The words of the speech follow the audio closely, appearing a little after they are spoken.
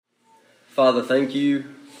Father, thank you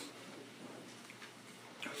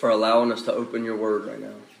for allowing us to open your word right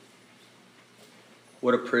now.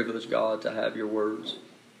 What a privilege, God, to have your words.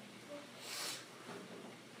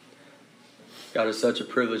 God, it's such a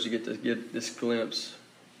privilege to get this glimpse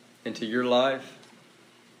into your life,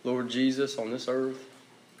 Lord Jesus, on this earth.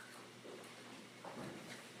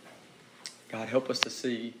 God, help us to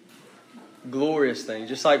see glorious things.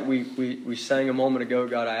 Just like we sang a moment ago,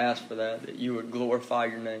 God, I ask for that you would glorify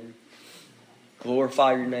your name.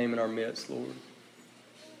 Glorify your name in our midst, Lord.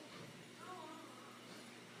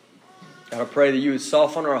 God, I pray that you would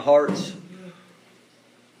soften our hearts.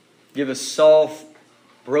 Give us soft,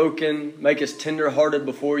 broken, make us tender-hearted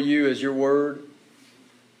before you as your word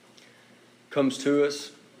comes to us.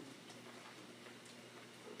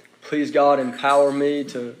 Please, God, empower me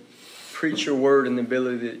to preach your word in the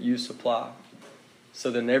ability that you supply. So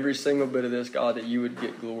that in every single bit of this, God, that you would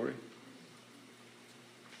get glory.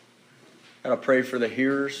 God, I pray for the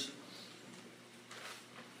hearers.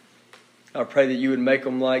 I pray that you would make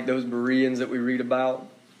them like those Bereans that we read about.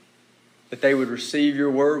 That they would receive your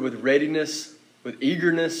word with readiness, with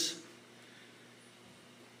eagerness. And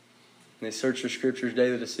they search your scriptures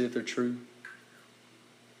daily to see if they're true.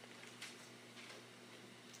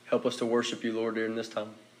 Help us to worship you, Lord, during this time.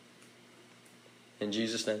 In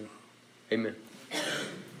Jesus' name, amen.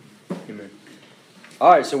 Amen. All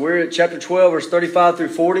right, so we're at chapter 12, verse 35 through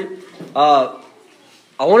 40. I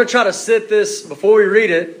want to try to set this, before we read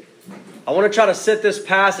it, I want to try to set this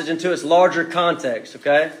passage into its larger context,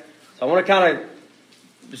 okay? So I want to kind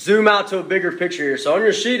of zoom out to a bigger picture here. So on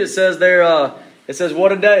your sheet it says there, it says,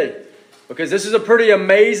 what a day. Because this is a pretty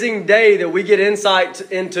amazing day that we get insight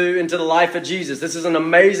into the life of Jesus. This is an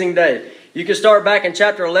amazing day. You can start back in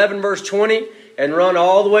chapter 11, verse 20, and run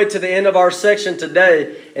all the way to the end of our section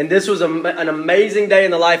today. And this was an amazing day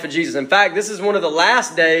in the life of Jesus. In fact, this is one of the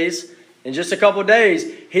last days. In just a couple of days,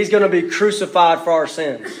 he's going to be crucified for our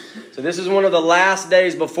sins. So this is one of the last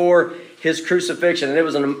days before his crucifixion. And it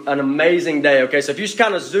was an amazing day. Okay, so if you just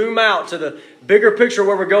kind of zoom out to the bigger picture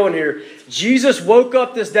where we're going here. Jesus woke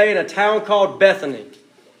up this day in a town called Bethany.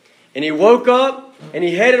 And he woke up and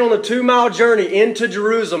he headed on a 2-mile journey into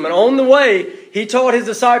Jerusalem. And on the way, he taught his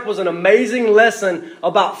disciples an amazing lesson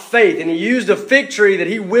about faith. And he used a fig tree that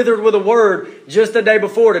he withered with a word just the day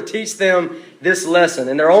before to teach them this lesson.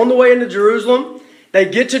 And they're on the way into Jerusalem. They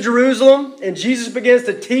get to Jerusalem and Jesus begins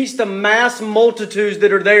to teach the mass multitudes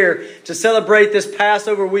that are there to celebrate this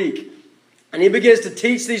Passover week. And he begins to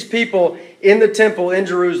teach these people in the temple in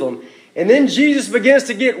Jerusalem. And then Jesus begins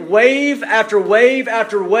to get wave after wave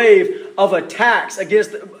after wave of attacks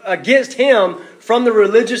against him from the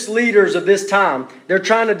religious leaders of this time. They're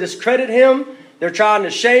trying to discredit him. They're trying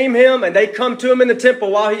to shame him. And they come to him in the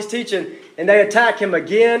temple while he's teaching. And they attack him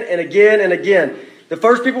again and again and again. The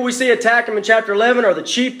first people we see attack him in chapter 11 are the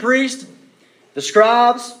chief priests, the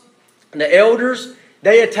scribes, and the elders.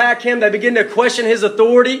 They attack him. They begin to question his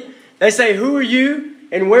authority. They say, who are you?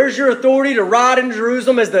 And where's your authority to ride in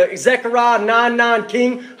Jerusalem as the Zechariah 9:9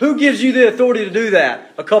 king? Who gives you the authority to do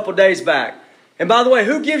that? A couple days back. And by the way,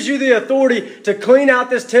 who gives you the authority to clean out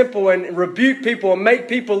this temple and rebuke people and make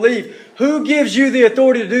people leave? Who gives you the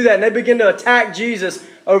authority to do that? And they begin to attack Jesus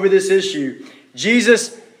over this issue.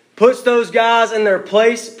 Jesus puts those guys in their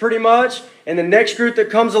place pretty much. And the next group that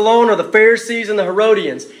comes along are the Pharisees and the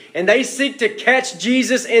Herodians. And they seek to catch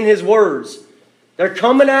Jesus in his words. They're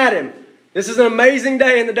coming at him. This is an amazing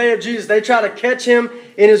day in the day of Jesus. They try to catch him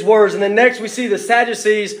in his words. And then next we see the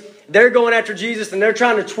Sadducees. They're going after Jesus and they're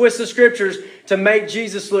trying to twist the scriptures to make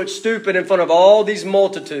Jesus look stupid in front of all these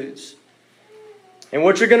multitudes. And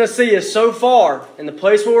what you're going to see is so far in the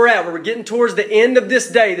place where we're at, where we're getting towards the end of this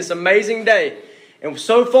day, this amazing day. And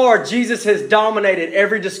so far, Jesus has dominated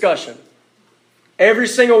every discussion. Every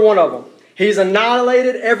single one of them. He's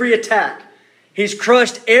annihilated every attack. He's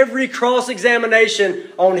crushed every cross-examination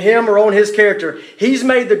on him or on his character. He's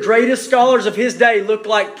made the greatest scholars of his day look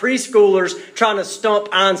like preschoolers trying to stump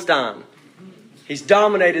Einstein. He's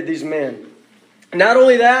dominated these men. Not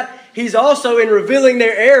only that, he's also, in revealing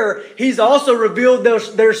their error, he's also revealed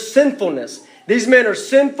their sinfulness. These men are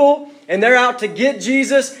sinful and they're out to get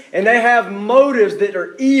Jesus and they have motives that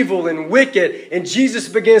are evil and wicked. And Jesus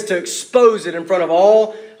begins to expose it in front of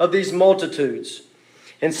all of these multitudes.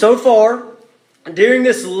 And so far, during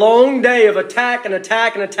this long day of attack and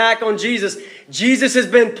attack and attack on Jesus, Jesus has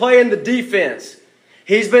been playing the defense.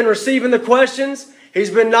 He's been receiving the questions. He's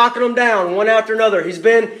been knocking them down one after another. He's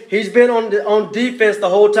been on defense the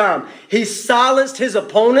whole time. He's silenced his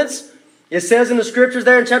opponents. It says in the scriptures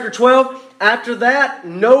there in chapter 12, after that,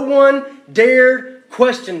 no one dared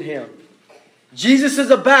question him. Jesus is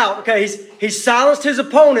about, okay, he's silenced his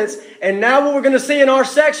opponents, and now what we're going to see in our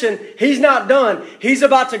section, he's not done. He's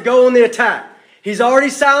about to go on the attack. He's already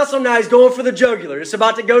silenced them, now he's going for the jugular. It's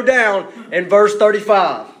about to go down in verse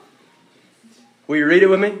 35. Will you read it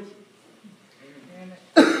with me?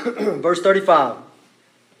 Verse 35.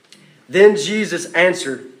 Then Jesus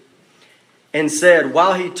answered and said,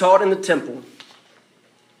 while he taught in the temple,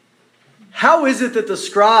 how is it that the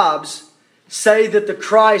scribes say that the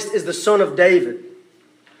Christ is the son of David?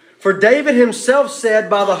 For David himself said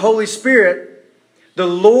by the Holy Spirit, the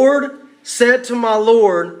Lord said to my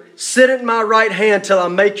Lord, sit at my right hand till I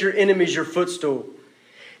make your enemies your footstool.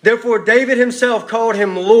 Therefore David himself called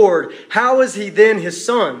him Lord. How is he then his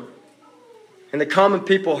son? And the common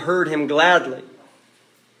people heard him gladly.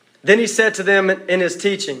 Then he said to them in his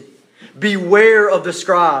teaching, beware of the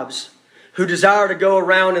scribes who desire to go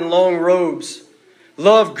around in long robes,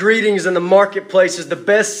 love greetings in the marketplaces, the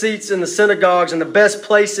best seats in the synagogues, and the best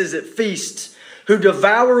places at feasts, who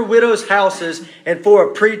devour widows' houses and for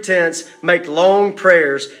a pretense make long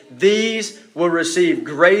prayers. These will receive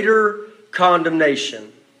greater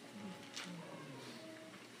condemnation.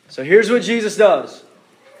 So here's what Jesus does.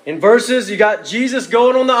 In verses, you got Jesus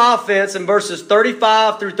going on the offense in verses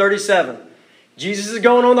 35 through 37. Jesus is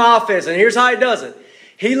going on the offense, and here's how he does it.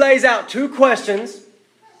 He lays out two questions,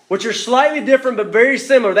 which are slightly different but very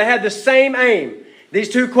similar. They had the same aim. These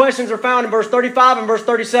two questions are found in verse 35 and verse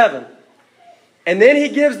 37. And then he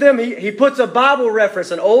gives them, he puts a Bible reference,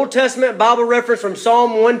 an Old Testament Bible reference from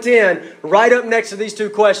Psalm 110 right up next to these two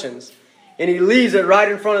questions. And he leaves it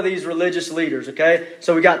right in front of these religious leaders, okay?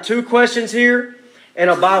 So we got two questions here and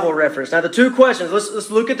a Bible reference. Now the two questions, let's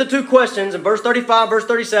look at the two questions in verse 35, verse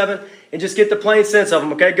 37, and just get the plain sense of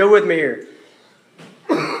them, okay? Go with me here.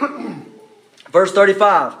 Verse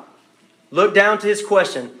 35. Look down to his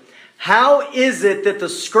question. How is it that the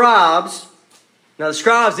scribes, now the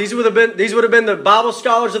scribes, these would have been the Bible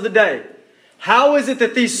scholars of the day. How is it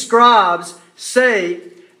that these scribes say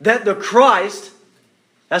that the Christ,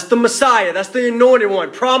 that's the Messiah, that's the anointed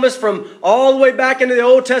one, promised from all the way back into the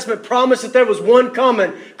Old Testament, promised that there was one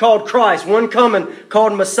coming called Christ, one coming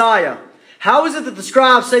called Messiah. How is it that the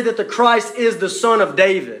scribes say that the Christ is the son of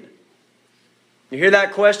David? You hear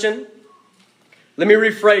that question? Let me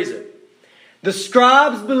rephrase it. The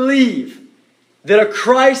scribes believe that a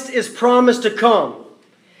Christ is promised to come.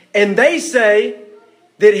 And they say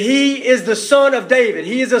that he is the son of David.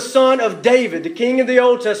 He is a son of David, the king of the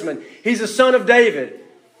Old Testament. He's a son of David.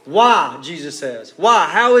 Why, Jesus says? Why?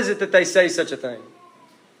 How is it that they say such a thing?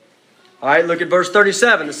 All right, look at verse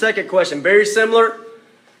 37. The second question, very similar, a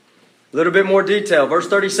little bit more detail. Verse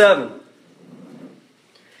 37.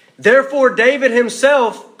 Therefore, David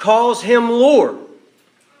himself calls him Lord.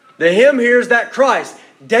 The him here is that Christ.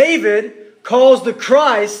 David calls the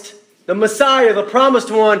Christ, the Messiah, the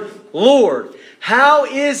promised one, Lord. How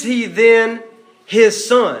is he then his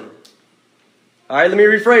son? All right, let me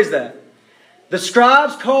rephrase that. The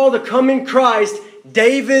scribes call the coming Christ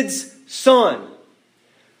David's son.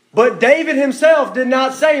 But David himself did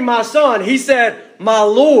not say my son. He said my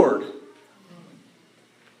Lord.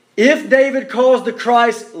 If David calls the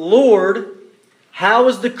Christ Lord, how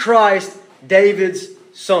is the Christ David's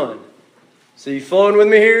son? So you following with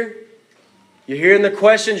me here? You're hearing the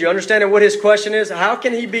questions? You understanding what his question is? How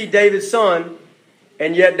can he be David's son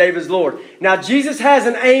and yet David's Lord? Now Jesus has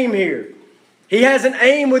an aim here. He has an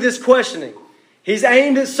aim with his questioning. He's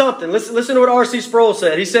aimed at something. Listen to what R.C. Sproul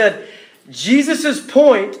said. He said, Jesus'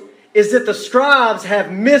 point is that the scribes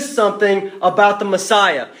have missed something about the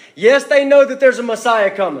Messiah. Yes, they know that there's a Messiah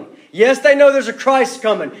coming. Yes, they know there's a Christ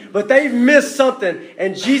coming. But they've missed something.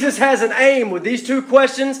 And Jesus has an aim with these two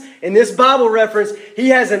questions. In this Bible reference, he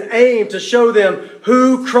has an aim to show them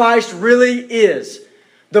who Christ really is.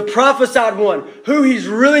 The prophesied one, who he's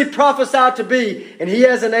really prophesied to be. And he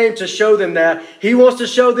has an aim to show them that. He wants to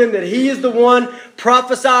show them that he is the one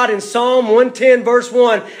prophesied in Psalm 110 verse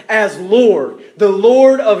 1 as Lord. The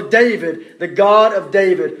Lord of David, the God of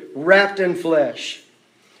David, wrapped in flesh.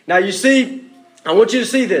 Now you see, I want you to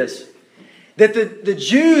see this. That the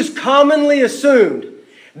Jews commonly assumed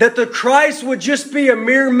that the Christ would just be a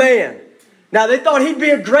mere man. Now they thought he'd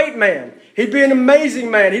be a great man. He'd be an amazing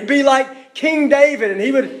man. He'd be like King David, and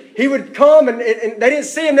he would come, and they didn't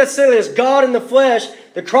see him necessarily as God in the flesh.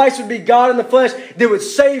 The Christ would be God in the flesh that would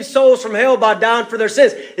save souls from hell by dying for their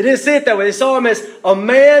sins. They didn't see it that way. They saw him as a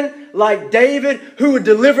man like David who would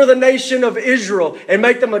deliver the nation of Israel and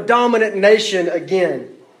make them a dominant nation again.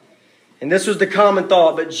 And this was the common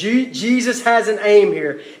thought. But Jesus has an aim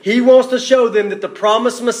here. He wants to show them that the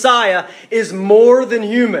promised Messiah is more than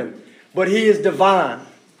human, but he is divine.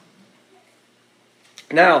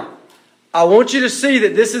 Now, I want you to see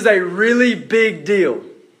that this is a really big deal.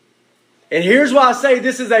 And here's why I say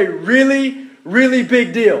this is a really, really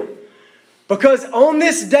big deal. Because on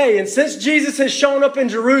this day, and since Jesus has shown up in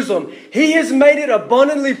Jerusalem, He has made it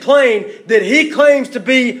abundantly plain that He claims to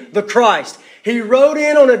be the Christ. He rode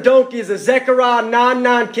in on a donkey as a Zechariah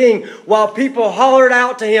 9:9 king while people hollered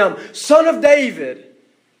out to Him, Son of David,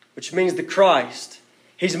 which means the Christ.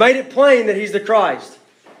 He's made it plain that He's the Christ.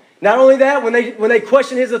 Not only that, when they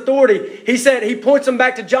question His authority, He points them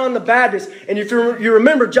back to John the Baptist. And if you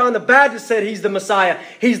remember, John the Baptist said He's the Messiah.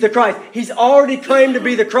 He's the Christ. He's already claimed to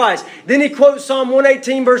be the Christ. Then He quotes Psalm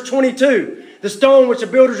 118 verse 22. The stone which the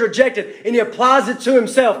builders rejected. And He applies it to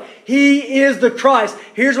Himself. He is the Christ.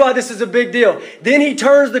 Here's why this is a big deal. Then He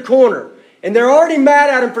turns the corner. And they're already mad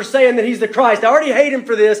at Him for saying that He's the Christ. They already hate Him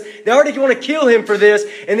for this. They already want to kill Him for this.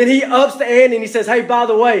 And then He ups the ante and He says, hey, by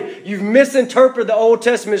the way, you've misinterpreted the Old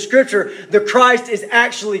Testament Scripture. The Christ is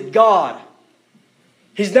actually God.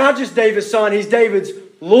 He's not just David's son. He's David's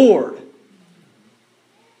Lord.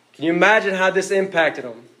 Can you imagine how this impacted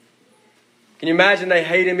them? Can you imagine they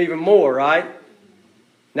hate Him even more, right?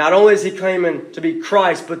 Not only is He claiming to be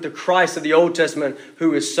Christ, but the Christ of the Old Testament,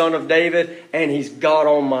 who is Son of David, and He's God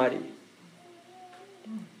Almighty.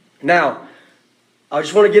 Now, I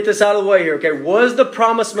just want to get this out of the way here, okay? Was the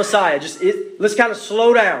promised Messiah, let's kind of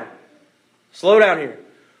slow down. Slow down here.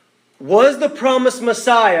 Was the promised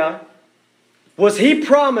Messiah, was He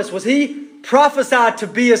prophesied to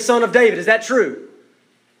be a son of David? Is that true?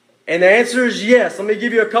 And the answer is yes. Let me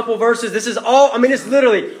give you a couple verses. This is it's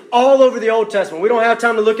literally all over the Old Testament. We don't have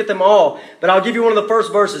time to look at them all, but I'll give you one of the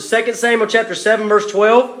first verses. 2 Samuel chapter 7, verse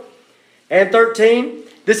 12 and 13.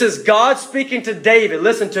 This is God speaking to David.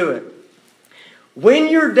 Listen to it. When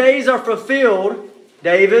your days are fulfilled,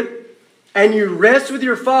 David, and you rest with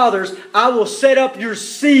your fathers, I will set up your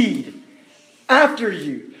seed after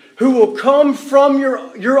you, who will come from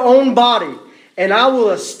your own body, and I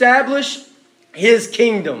will establish His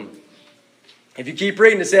kingdom. If you keep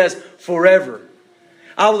reading, it says, forever.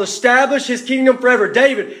 I will establish His kingdom forever.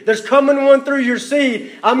 David, there's coming one through your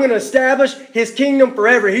seed. I'm going to establish His kingdom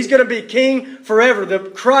forever. He's going to be king forever. The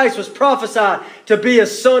Christ was prophesied to be a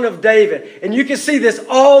son of David. And you can see this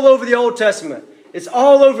all over the Old Testament. It's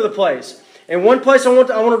all over the place. And one place I want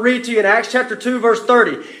to read to you in Acts chapter 2, verse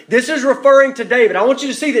 30. This is referring to David. I want you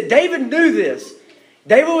to see that David knew this.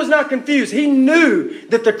 David was not confused. He knew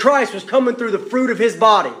that the Christ was coming through the fruit of His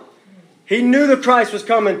body. He knew the Christ was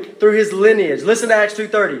coming through His lineage. Listen to Acts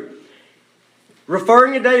 2:30.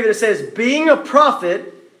 Referring to David, it says, being a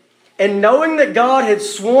prophet and knowing that God had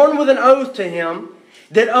sworn with an oath to him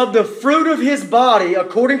that of the fruit of His body,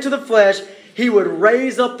 according to the flesh, He would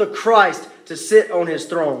raise up the Christ to sit on His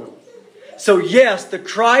throne. So yes, the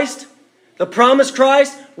Christ, the promised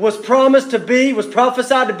Christ, was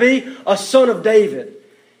prophesied to be a son of David.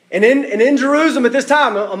 And in Jerusalem at this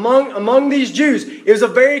time, among these Jews, it was a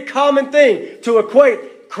very common thing to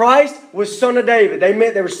equate Christ with son of David.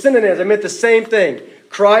 They were synonyms. They meant the same thing.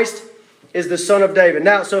 Christ is the son of David.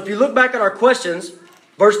 Now, so if you look back at our questions,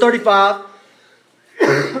 verse 35,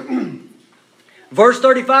 verse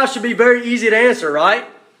 35 should be very easy to answer, right?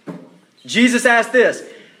 Jesus asked this,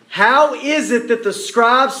 how is it that the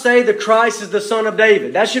scribes say the Christ is the son of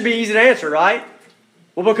David? That should be easy to answer, right?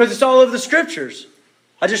 Well, because it's all over the Scriptures.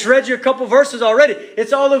 I just read you a couple verses already.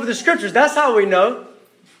 It's all over the Scriptures. That's how we know.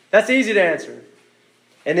 That's easy to answer.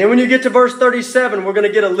 And then when you get to verse 37, we're going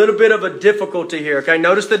to get a little bit of a difficulty here. Okay,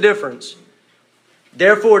 notice the difference.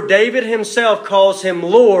 Therefore, David himself calls Him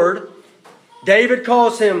Lord. David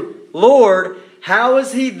calls Him Lord. How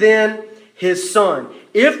is He then His son?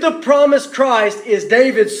 If the promised Christ is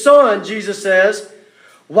David's son, Jesus says,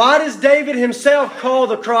 why does David himself call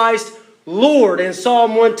the Christ Lord in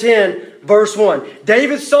Psalm 110, verse 1?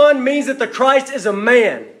 David's son means that the Christ is a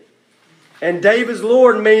man. And David's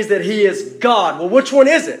Lord means that He is God. Well, which one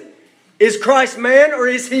is it? Is Christ man or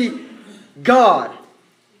is He God?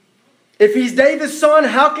 If He's David's son,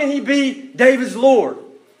 how can He be David's Lord?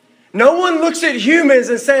 No one looks at humans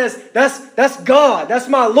and says, that's God, that's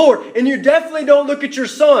my Lord. And you definitely don't look at your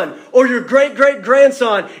son or your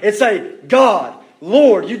great-great-grandson and say, God,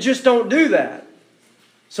 Lord. You just don't do that.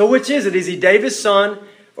 So which is it? Is He David's son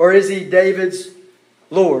or is He David's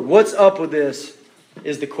Lord? What's up with this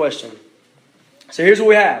is the question. So here's what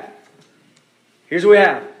we have. Here's what we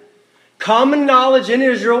have. Common knowledge in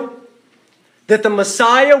Israel that the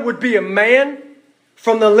Messiah would be a man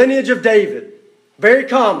from the lineage of David. Very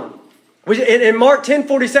common. In Mark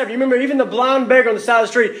 10:47, you remember even the blind beggar on the side of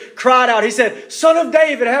the street cried out. He said, Son of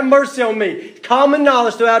David, have mercy on me. Common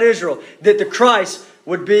knowledge throughout Israel that the Christ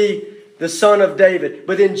would be the son of David.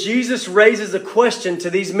 But then Jesus raises a question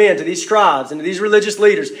to these men, to these scribes, and to these religious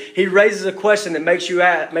leaders. He raises a question that makes you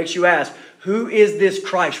ask, who is this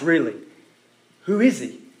Christ really? Who is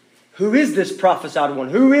he? Who is this prophesied one?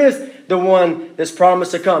 Who is the one that's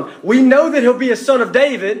promised to come? We know that he'll be a son of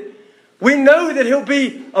David. We know that he'll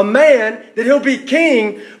be a man, that he'll be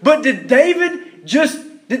king. But did David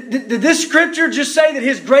did this scripture just say that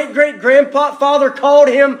his great-great-grandfather called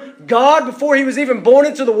him God before he was even born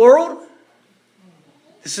into the world?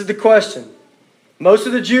 This is the question. Most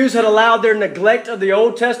of the Jews had allowed their neglect of the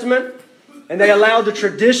Old Testament, and they allowed the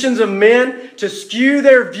traditions of men to skew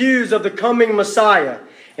their views of the coming Messiah.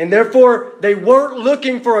 And therefore, they weren't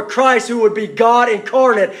looking for a Christ who would be God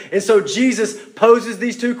incarnate. And so Jesus poses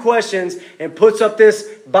these two questions and puts up this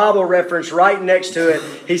Bible reference right next to it.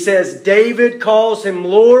 He says, David calls him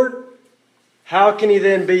Lord. How can he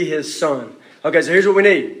then be his son? Okay, so here's what we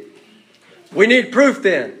need. We need proof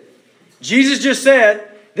then. Jesus just said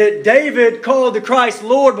that David called the Christ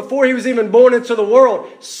Lord before he was even born into the world.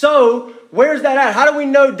 So, where's that at? How do we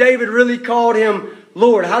know David really called him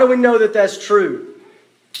Lord? How do we know that that's true?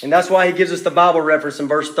 And that's why he gives us the Bible reference in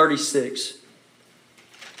verse 36.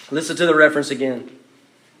 Listen to the reference again.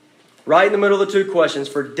 Right in the middle of the two questions.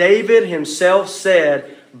 For David himself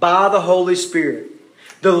said by the Holy Spirit,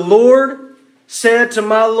 the Lord said to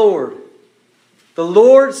my Lord, the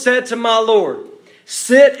Lord said to my Lord,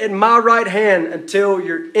 sit at my right hand until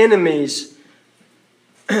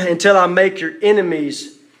I make your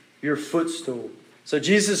enemies your footstool. So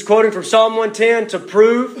Jesus is quoting from Psalm 110 to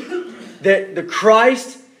prove that the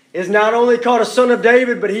Christ is not only called a son of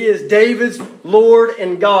David, but he is David's Lord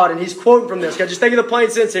and God. And he's quoting from this. Okay, just think of the plain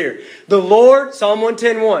sense here. The Lord, Psalm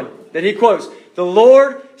 110:1, that he quotes, the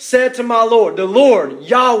Lord said to my Lord, the Lord,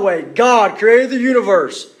 Yahweh, God, creator of the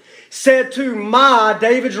universe, said to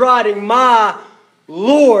David's writing, my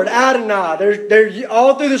Lord, Adonai. They're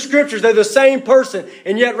all through the scriptures, they're the same person.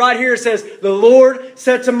 And yet right here it says, the Lord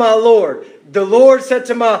said to my Lord. The Lord said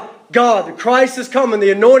to my God. The Christ is coming,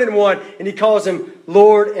 the anointed one, and he calls him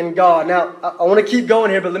Lord and God. Now, I want to keep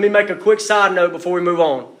going here, but let me make a quick side note before we move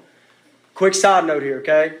on. Quick side note here,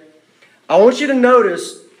 okay? I want you to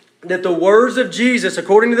notice that the words of Jesus,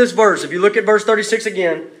 according to this verse, if you look at verse 36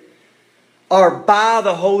 again, are by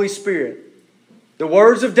the Holy Spirit. The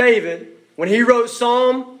words of David, when he wrote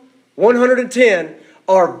Psalm 110,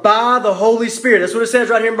 are by the Holy Spirit. That's what it says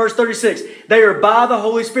right here in verse 36. They are by the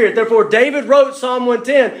Holy Spirit. Therefore, David wrote Psalm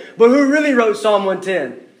 110. But who really wrote Psalm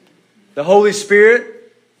 110? The Holy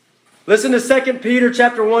Spirit. Listen to 2 Peter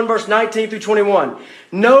chapter 1, verse 19 through 21.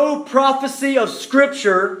 No prophecy of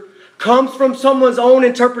Scripture comes from someone's own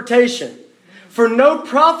interpretation. For no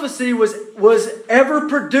prophecy was ever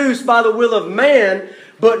produced by the will of man,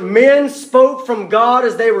 but men spoke from God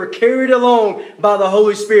as they were carried along by the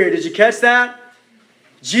Holy Spirit. Did you catch that?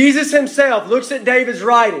 Jesus himself looks at David's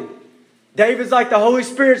writing. David's like the Holy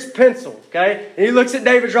Spirit's pencil, okay? And he looks at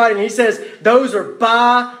David's writing and he says, those are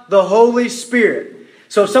by the Holy Spirit.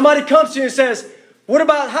 So if somebody comes to you and says, how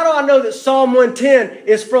do I know that Psalm 110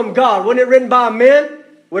 is from God? Wasn't it written by a man?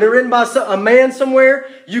 Was it written by a man somewhere?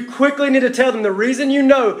 You quickly need to tell them the reason you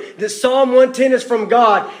know that Psalm 110 is from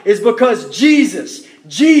God is because Jesus,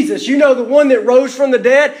 you know, the one that rose from the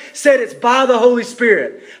dead, said it's by the Holy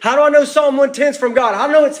Spirit. How do I know Psalm 110 is from God? How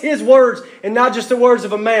do I know it's his words and not just the words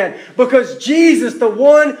of a man? Because Jesus, the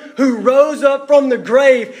one who rose up from the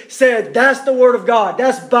grave, said that's the word of God.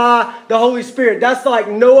 That's by the Holy Spirit. That's like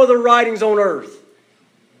no other writings on earth.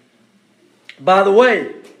 By the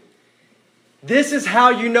way, this is how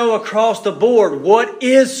you know across the board what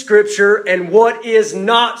is Scripture and what is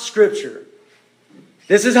not Scripture.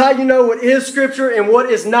 This is how you know what is Scripture and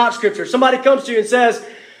what is not Scripture. Somebody comes to you and says,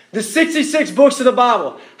 the 66 books of the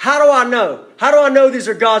Bible, how do I know? How do I know these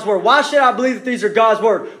are God's Word? Why should I believe that these are God's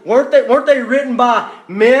Word? Weren't they written by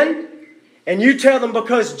men? And you tell them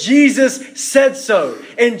because Jesus said so.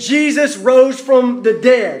 And Jesus rose from the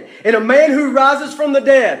dead. And a man who rises from the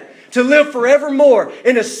dead to live forevermore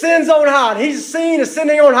and ascends on high. And he's seen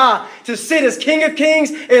ascending on high to sit as King of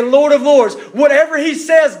Kings and Lord of Lords. Whatever he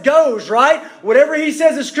says goes, right? Whatever he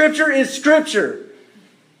says is Scripture is Scripture.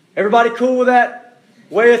 Everybody cool with that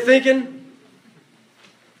way of thinking?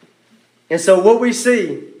 And so what we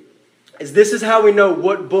see is this is how we know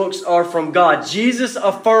what books are from God. Jesus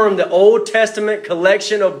affirmed the Old Testament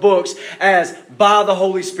collection of books as by the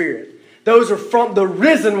Holy Spirit. Those are from the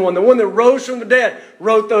risen one, the one that rose from the dead,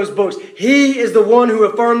 wrote those books. He is the one who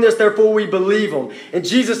affirmed this, therefore we believe him. And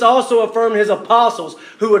Jesus also affirmed his apostles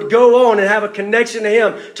who would go on and have a connection to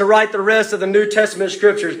him to write the rest of the New Testament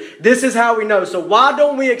scriptures. This is how we know. So why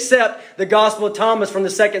don't we accept the Gospel of Thomas from the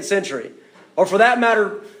 2nd century? Or for that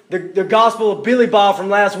matter, the gospel of Billy Bob from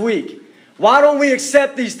last week. Why don't we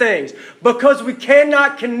accept these things? Because we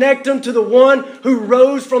cannot connect them to the one who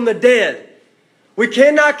rose from the dead. We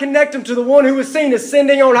cannot connect them to the one who was seen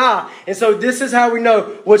ascending on high. And so this is how we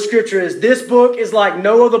know what Scripture is. This book is like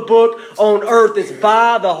no other book on earth. It's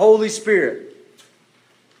by the Holy Spirit.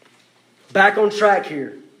 Back on track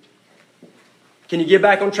here. Can you get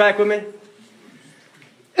back on track with me?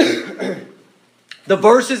 The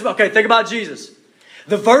verses, okay, think about Jesus.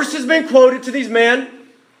 The verse has been quoted to these men.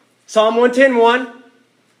 Psalm 110:1.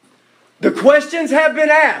 The questions have been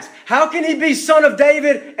asked. How can he be son of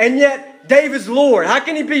David and yet David's Lord? How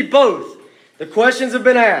can he be both? The questions have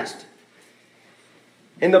been asked.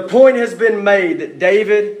 And the point has been made that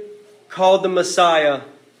David called the Messiah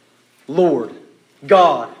Lord,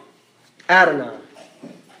 God, Adonai.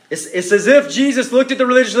 It's as if Jesus looked at the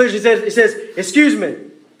religious leaders. He says, excuse me,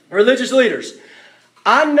 religious leaders,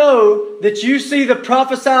 I know that you see the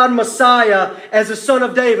prophesied Messiah as a son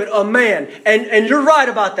of David, a man. And you're right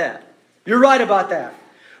about that. You're right about that.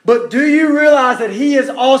 But do you realize that he is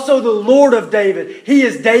also the Lord of David? He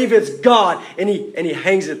is David's God. And he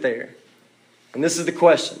hangs it there. And this is the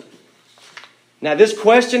question. Now this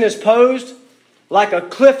question is posed like a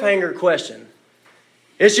cliffhanger question.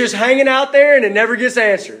 It's just hanging out there and it never gets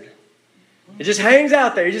answered. It just hangs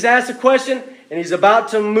out there. He just asks a question and he's about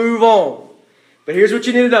to move on. But here's what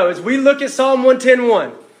you need to know. As we look at Psalm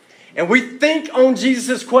 110:1 and we think on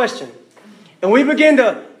Jesus' question and we begin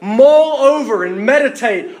to mull over and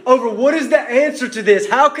meditate over what is the answer to this.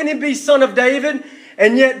 How can he be son of David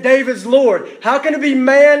and yet David's Lord? How can it be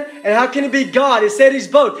man and how can it be God? It said he's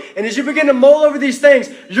both. And as you begin to mull over these things,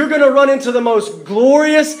 you're going to run into the most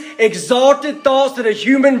glorious, exalted thoughts that a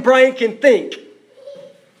human brain can think.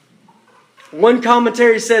 One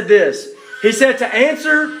commentary said this. He said to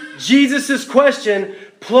answer Jesus' question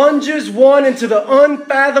plunges one into the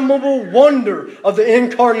unfathomable wonder of the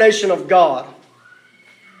incarnation of God.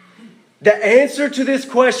 The answer to this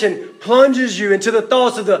question plunges you into the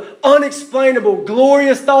thoughts of the unexplainable,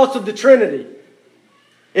 glorious thoughts of the Trinity.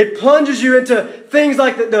 It plunges you into things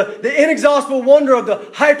like the inexhaustible wonder of the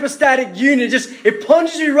hypostatic union. It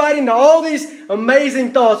plunges you right into all these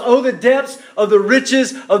amazing thoughts. Oh, the depths of the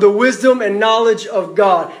riches of the wisdom and knowledge of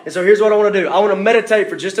God. And so here's what I want to do. I want to meditate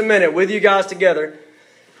for just a minute with you guys together.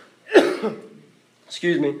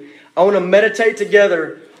 Excuse me. I want to meditate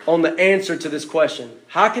together on the answer to this question.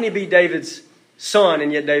 How can he be David's son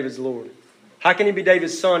and yet David's Lord? How can he be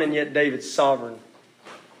David's son and yet David's sovereign?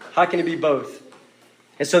 How can he be both?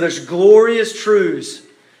 And so there's glorious truths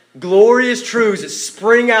that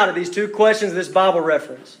spring out of these two questions of this Bible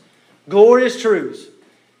reference. Glorious truths.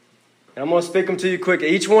 And I'm going to speak them to you quickly.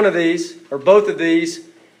 Each one of these, or both of these,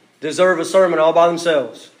 deserve a sermon all by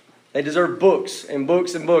themselves. They deserve books and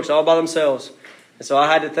books and books all by themselves. And so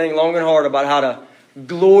I had to think long and hard about how to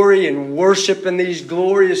glory and worship in these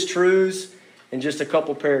glorious truths in just a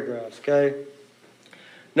couple paragraphs, okay?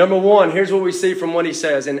 Number one, here's what we see from what he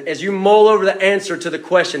says. And as you mull over the answer to the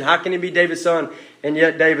question, how can he be David's son and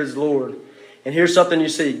yet David's Lord? And here's something you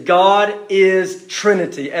see. God is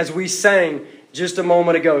Trinity, as we sang just a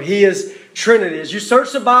moment ago. He is Trinity. As you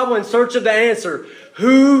search the Bible in search of the answer,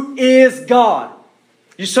 who is God?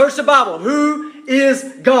 You search the Bible, who is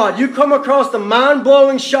God? You come across the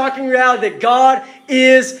mind-blowing, shocking reality that God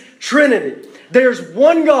is Trinity. There's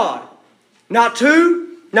one God, not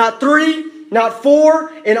two, not three, not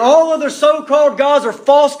four, and all other so-called gods are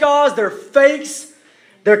false gods. They're fakes.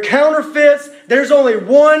 They're counterfeits. There's only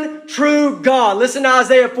one true God. Listen to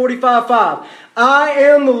Isaiah 45:5. I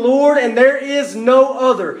am the Lord and there is no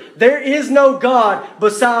other. There is no God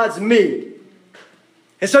besides me.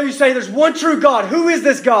 And so you say there's one true God. Who is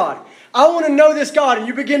this God? I want to know this God. And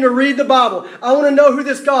you begin to read the Bible. I want to know who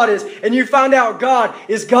this God is. And you find out God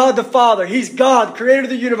is God the Father. He's God, creator of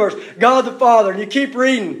the universe. God the Father. And you keep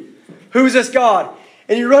reading. Who is this God?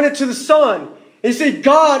 And you run into the Son. And you see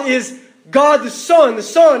God is God the Son. The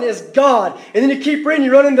Son is God. And then you keep reading.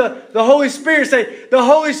 You run into the Holy Spirit. Say, the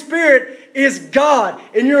Holy Spirit is God.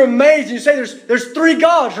 And you're amazed. And you say, there's three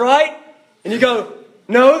gods, right? And you go,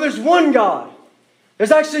 no, there's one God.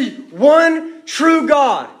 There's actually one true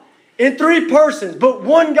God in three persons, but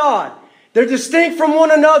one God. They're distinct from one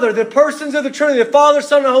another, the persons of the Trinity, the Father,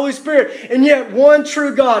 Son, and Holy Spirit, and yet one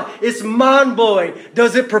true God. It's mind-blowing.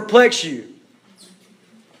 Does it perplex you?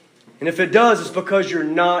 And if it does, it's because you're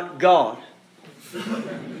not God.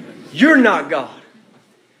 You're not God.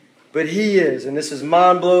 But He is, and this is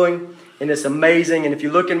mind-blowing, and it's amazing. And if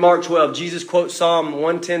you look in Mark 12, Jesus quotes Psalm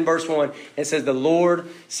 110 verse 1 and says, the Lord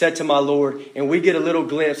said to my Lord. And we get a little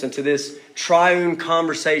glimpse into this triune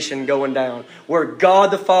conversation going down where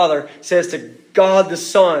God the Father says God the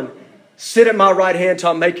Son. Sit at my right hand till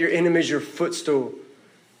I make your enemies your footstool.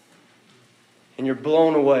 And you're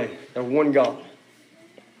blown away. They're one God.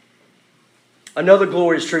 Another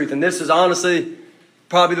glorious truth, and this is honestly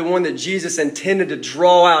probably the one that Jesus intended to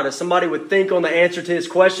draw out. If somebody would think on the answer to his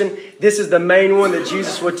question, this is the main one that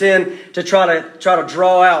Jesus would tend to try to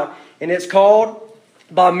draw out. And it's called,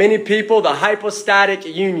 by many people, the hypostatic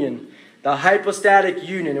union. The hypostatic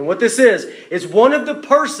union. And what this is one of the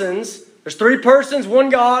persons, there's three persons, one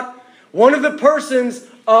God, one of the persons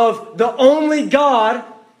of the only God,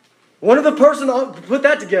 one of the persons, put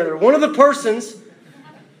that together, one of the persons,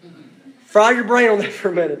 fry your brain on that for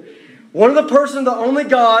a minute. One of the persons, the only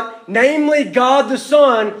God, namely God the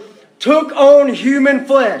Son, took on human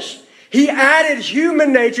flesh. He added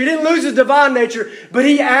human nature. He didn't lose his divine nature, but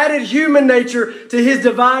he added human nature to his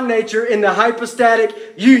divine nature in the hypostatic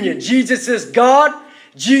union. Jesus is God.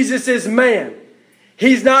 Jesus is man.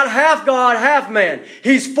 He's not half God, half man.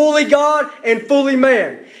 He's fully God and fully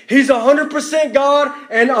man. He's 100% God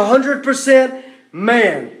and 100%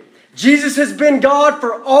 man. Jesus has been God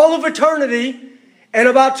for all of eternity. And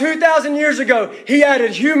about 2,000 years ago, He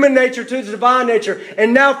added human nature to His divine nature.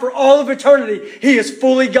 And now for all of eternity, He is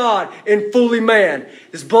fully God and fully man.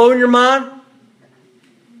 Is this blowing your mind?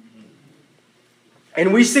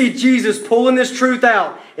 And we see Jesus pulling this truth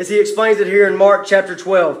out as He explains it here in Mark chapter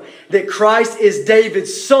 12. That Christ is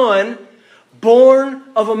David's son, born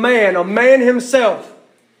of a man himself.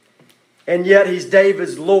 And yet He's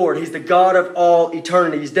David's Lord. He's the God of all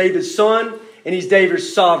eternity. He's David's son and He's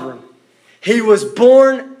David's sovereign. He was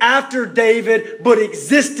born after David, but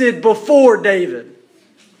existed before David.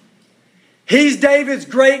 He's David's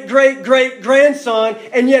great-great-great-grandson,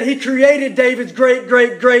 and yet He created David's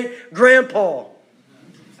great-great-great-grandpa.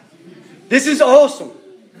 This is awesome.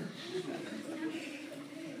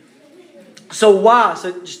 So why?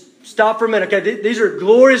 So just stop for a minute. Okay, these are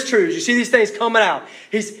glorious truths. You see these things coming out.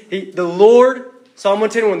 The Lord, Psalm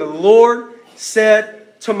 110:1, the Lord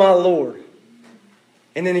said to my Lord.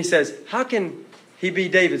 And then He says, how can He be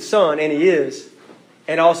David's son, and He is,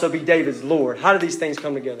 and also be David's Lord? How do these things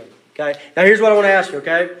come together? Okay. Now here's what I want to ask you,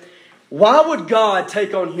 okay? Why would God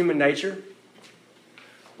take on human nature?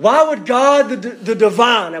 Why would God, the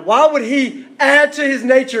divine, why would He add to His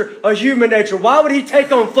nature a human nature? Why would He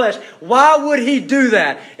take on flesh? Why would He do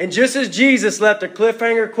that? And just as Jesus left a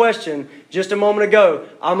cliffhanger question just a moment ago,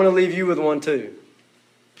 I'm going to leave you with one too.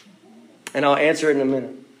 And I'll answer it in a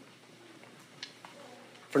minute.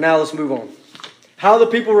 For now, let's move on. How do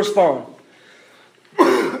the people respond?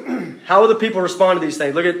 How will the people respond to these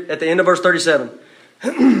things? Look at the end of verse 37.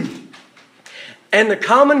 And the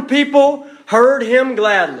common people heard Him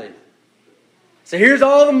gladly. So here's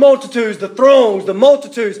all the multitudes, the throngs, the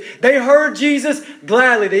multitudes. They heard Jesus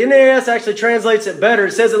gladly. The NAS actually translates it better.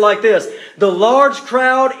 It says it like this. The large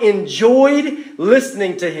crowd enjoyed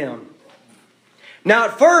listening to Him. Now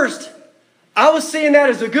at first, I was seeing that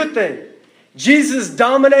as a good thing. Jesus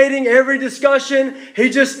dominating every discussion.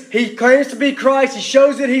 He claims to be Christ. He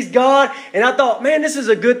shows that He's God. And I thought, man, this is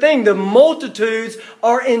a good thing. The multitudes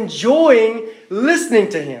are enjoying listening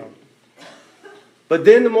to Him. But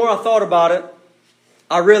then the more I thought about it,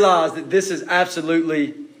 I realized that this is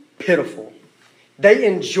absolutely pitiful. They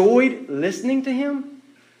enjoyed listening to Him?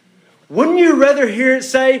 Wouldn't you rather hear it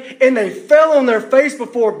say, and they fell on their face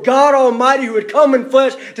before God Almighty who had come in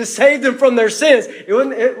flesh to save them from their sins?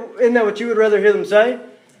 Isn't that what you would rather hear them say?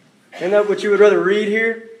 Isn't that what you would rather read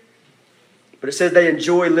here? But it says they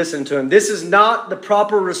enjoy listening to Him. This is not the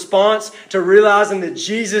proper response to realizing that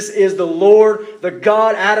Jesus is the Lord, the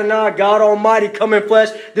God Adonai, God Almighty come in flesh.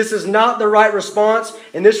 This is not the right response.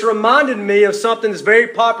 And this reminded me of something that's very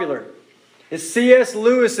popular. It's C.S.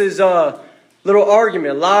 Lewis's little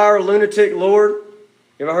argument, liar, lunatic, Lord.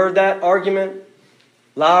 You ever heard that argument?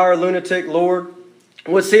 Liar, lunatic, Lord.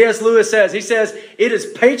 What C.S. Lewis says, he says, it is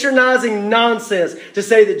patronizing nonsense to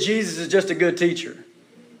say that Jesus is just a good teacher.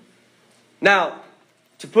 Now,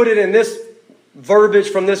 to put it in this verbiage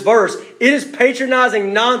from this verse, it is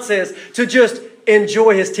patronizing nonsense to just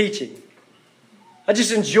enjoy His teaching. I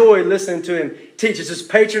just enjoy listening to Him teach. It's just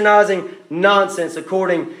patronizing nonsense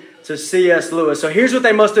according to C.S. Lewis. So here's what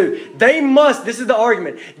they must do. They must, this is the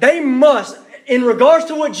argument, they must, in regards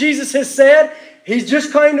to what Jesus has said, He's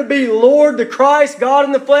just claimed to be Lord, the Christ, God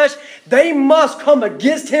in the flesh. They must come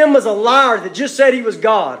against Him as a liar that just said He was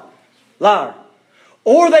God. Liar.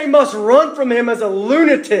 Or they must run from Him as a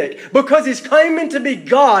lunatic because He's claiming to be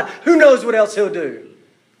God. Who knows what else He'll do?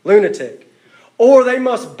 Lunatic. Or they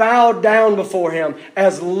must bow down before Him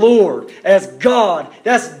as Lord, as God.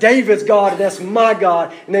 That's David's God and that's my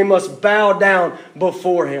God. And they must bow down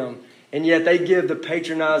before Him. And yet they give the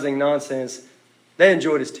patronizing nonsense They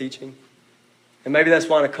enjoyed his teaching. And maybe that's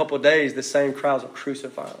why in a couple of days the same crowds will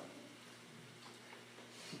crucify him.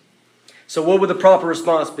 So what would the proper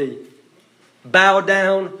response be? Bow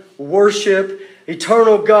down, worship,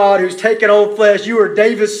 eternal God who's taken on flesh. You are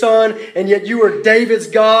David's son, and yet you are David's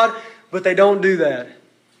God. But they don't do that.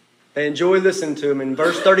 They enjoy listening to him. In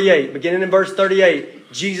verse 38, beginning in verse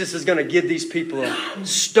 38, Jesus is going to give these people a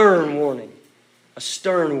stern warning. A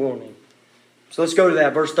stern warning. So let's go to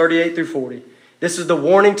that, verse 38 through 40. This is the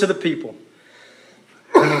warning to the people.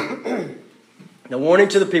 The warning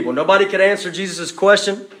to the people. Nobody could answer Jesus'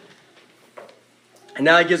 question. And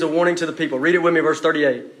now he gives a warning to the people. Read it with me, verse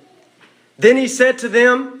 38. Then he said to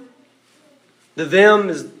them, the them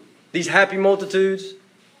is these happy multitudes.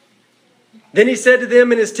 Then he said to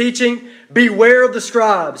them in his teaching, beware of the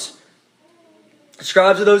scribes. The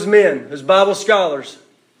scribes are those men, those Bible scholars.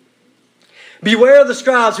 Beware of the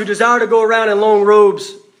scribes who desire to go around in long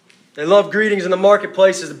robes. They love greetings in the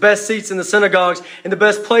marketplaces, the best seats in the synagogues, and the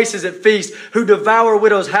best places at feasts, who devour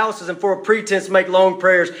widows' houses and for a pretense make long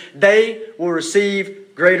prayers. They will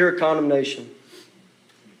receive greater condemnation.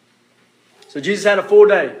 So Jesus had a full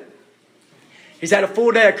day. He's had a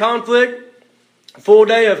full day of conflict, a full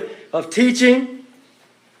day of teaching.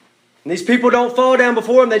 And these people don't fall down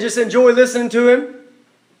before him. They just enjoy listening to him.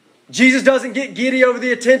 Jesus doesn't get giddy over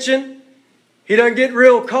the attention. He doesn't get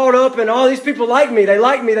real caught up in, oh, these people like me. They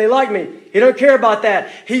like me. They like me. He doesn't care about that.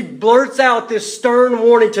 He blurts out this stern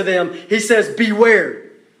warning to them. He says,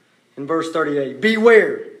 beware. In verse 38,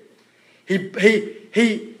 beware.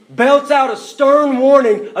 He belts out a stern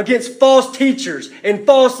warning against false teachers and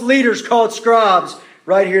false leaders called scribes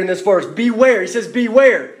right here in this verse. Beware. He says,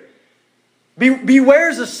 beware. Beware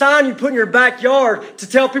is a sign you put in your backyard to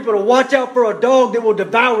tell people to watch out for a dog that will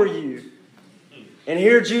devour you. And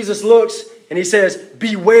here Jesus looks and he says,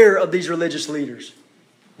 beware of these religious leaders.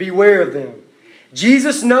 Beware of them.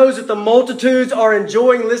 Jesus knows that the multitudes are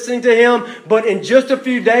enjoying listening to him, but in just a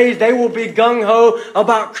few days they will be gung-ho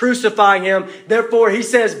about crucifying him. Therefore, he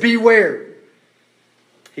says, beware.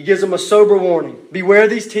 He gives them a sober warning. Beware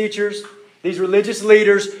these teachers, these religious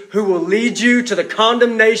leaders who will lead you to the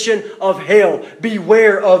condemnation of hell.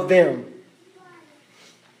 Beware of them.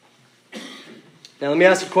 Now, let me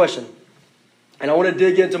ask a question. And I want to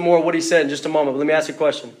dig into more of what he said in just a moment. But let me ask you a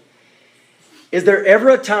question. Is there ever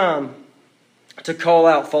a time to call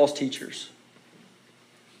out false teachers?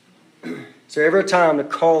 Is there ever a time to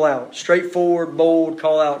call out, straightforward, bold,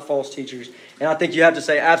 call out false teachers? And I think you have to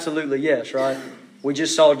say absolutely yes, right? We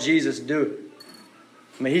just saw Jesus do it.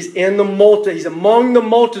 I mean, he's among the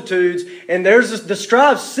multitudes, and the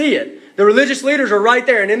scribes see it. The religious leaders are right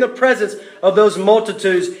there, and in the presence of those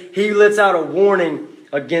multitudes, he lets out a warning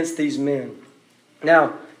against these men.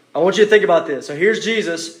 Now, I want you to think about this. So here's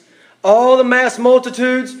Jesus. All the mass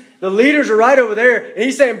multitudes, the leaders are right over there. And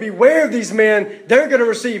he's saying, beware of these men. They're going to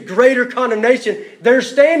receive greater condemnation. They're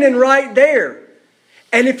standing right there.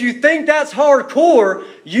 And if you think that's hardcore,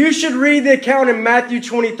 you should read the account in Matthew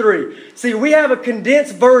 23. See, we have a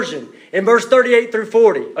condensed version in verse 38 through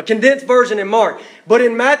 40. A condensed version in Mark. But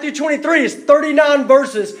in Matthew 23, it's 39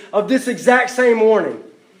 verses of this exact same warning.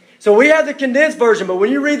 So we have the condensed version, but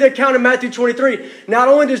when you read the account in Matthew 23, not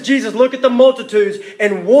only does Jesus look at the multitudes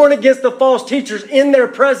and warn against the false teachers in their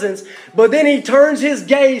presence, but then he turns his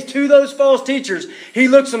gaze to those false teachers. He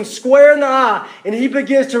looks them square in the eye and he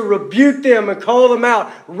begins to rebuke them and call them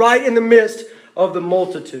out right in the midst of the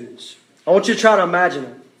multitudes. I want you to try to imagine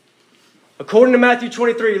it. According to Matthew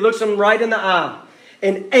 23, he looks them right in the eye.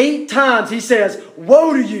 And 8 times he says,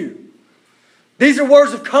 woe to you. These are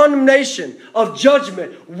words of condemnation, of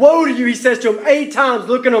judgment. Woe to you, he says to them 8 times,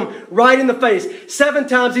 looking them right in the face. 7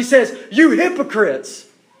 times he says, you hypocrites.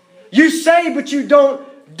 You say, but you don't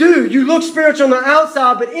do. You look spiritual on the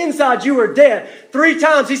outside, but inside you are dead. 3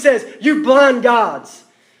 times he says, you blind gods.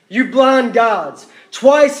 You blind gods.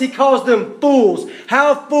 Twice he calls them fools.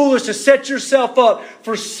 How foolish to set yourself up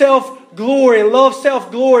for self-glory and love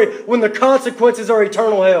self-glory when the consequences are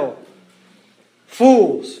eternal hell.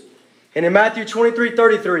 Fools. And in Matthew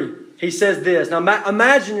 23:33, he says this. Now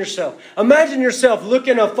imagine yourself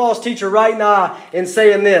looking a false teacher right in the eye and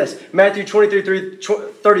saying this. Matthew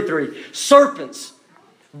 23:33. Serpents,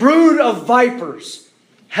 brood of vipers,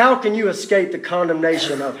 how can you escape the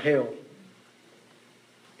condemnation of hell?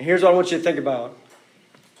 And here's what I want you to think about.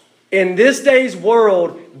 In this day's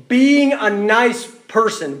world, being a nice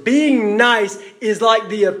person, being nice is like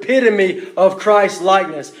the epitome of Christ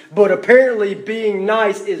likeness. But apparently being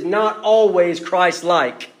nice is not always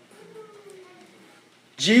Christ-like.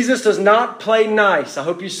 Jesus does not play nice. I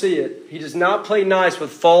hope you see it. He does not play nice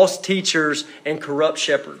with false teachers and corrupt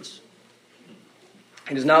shepherds.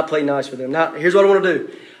 He does not play nice with them. Now, here's what I want to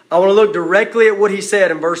do. I want to look directly at what he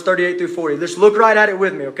said in verse 38 through 40. Just look right at it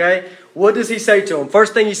with me, okay? What does he say to them?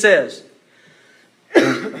 First thing he says,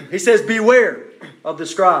 he says, beware of the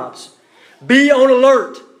scribes. Be on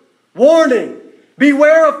alert. Warning.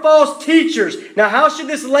 Beware of false teachers. Now, how should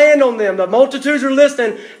this land on them? The multitudes are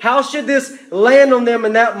listening. How should this land on them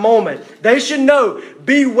in that moment? They should know.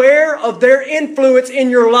 Beware of their influence in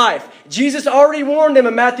your life. Jesus already warned them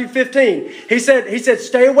in Matthew 15. He said,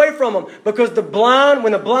 stay away from them because when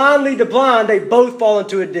the blind lead the blind, they both fall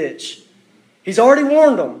into a ditch. He's already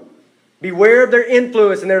warned them. Beware of their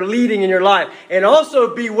influence and their leading in your life. And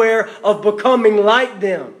also beware of becoming like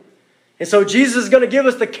them. And so Jesus is going to give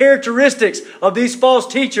us the characteristics of these false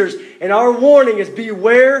teachers. And our warning is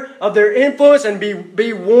beware of their influence and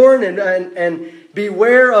be warned and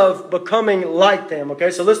beware of becoming like them.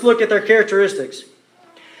 Okay, so let's look at their characteristics.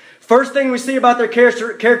 First thing we see about their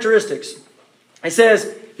characteristics. It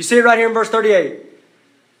says, you see it right here in verse 38.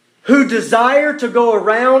 Who desire to go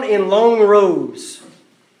around in long robes.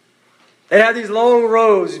 They have these long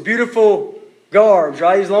robes, beautiful garbs,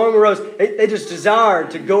 right? These long robes. They just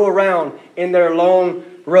desired to go around in their long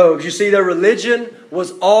robes. You see, their religion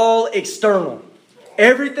was all external.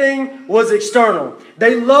 Everything was external.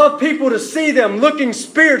 They loved people to see them looking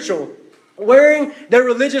spiritual, wearing their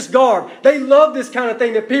religious garb. They loved this kind of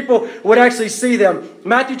thing, that people would actually see them.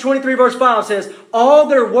 Matthew 23 verse 5 says, all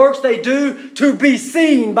their works they do to be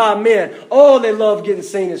seen by men. Oh, they love getting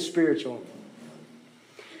seen as spiritual.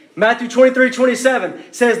 Matthew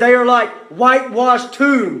 23:27 says they are like whitewashed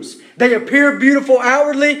tombs. They appear beautiful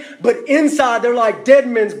outwardly, but inside they're like dead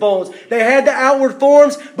men's bones. They had the outward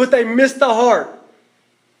forms, but they missed the heart.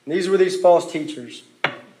 And these were these false teachers.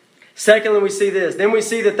 Secondly, we see this. Then we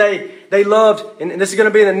see that they loved, and this is going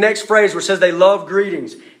to be in the next phrase where it says they love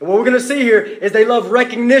greetings. And what we're going to see here is they love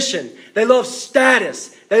recognition. They love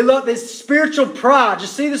status. They love this spiritual pride. You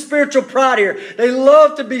see the spiritual pride here. They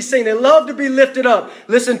love to be seen. They love to be lifted up.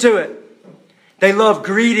 Listen to it. They love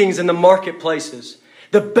greetings in the marketplaces,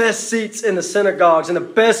 the best seats in the synagogues, and the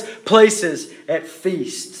best places at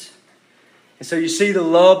feasts. And so you see the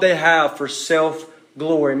love they have for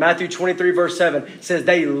self-glory. Matthew 23 verse 7 says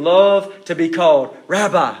they love to be called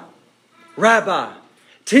Rabbi, Rabbi,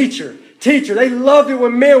 Teacher, Teacher. They loved it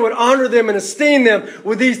when men would honor them and esteem them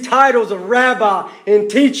with these titles of Rabbi and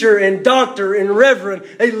Teacher and Doctor and Reverend.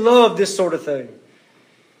 They loved this sort of thing.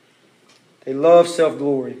 They loved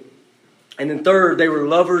self-glory. And then third, they were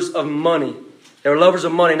lovers of money. They were lovers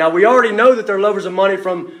of money. Now, we already know that they're lovers of money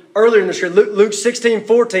from earlier in the scripture. Luke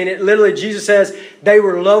 16:14, it literally, Jesus says, they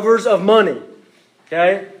were lovers of money.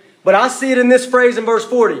 Okay? But I see it in this phrase in verse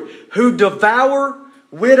 40. Who devour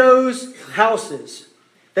widows' houses.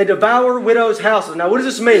 They devour widows' houses. Now, what does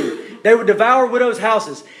this mean? They would devour widows'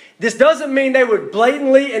 houses. This doesn't mean they would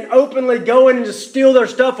blatantly and openly go in and just steal their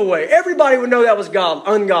stuff away. Everybody would know that was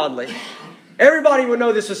ungodly. Everybody would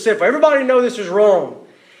know this was sinful. Everybody would know this was wrong.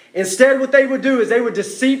 Instead, what they would do is they would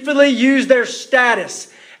deceitfully use their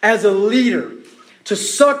status as a leader to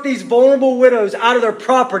suck these vulnerable widows out of their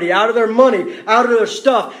property, out of their money, out of their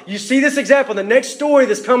stuff. You see this example. The next story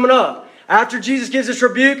that's coming up after Jesus gives this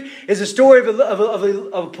rebuke is a story of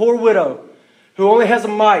a poor widow who only has a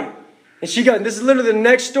mite. And she goes, this is literally the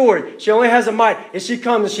next story. She only has a mite. And she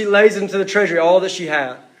comes and she lays into the treasury all that she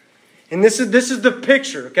had. And this is the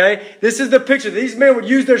picture, okay? This is the picture. These men would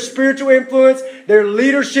use their spiritual influence, their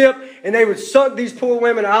leadership, and they would suck these poor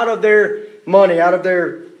women out of their money, out of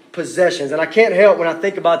their possessions. And I can't help when I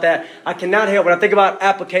think about that. I cannot help when I think about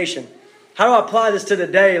application. How do I apply this to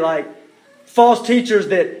today? Like false teachers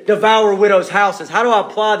that devour widows' houses. How do I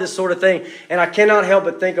apply this sort of thing? And I cannot help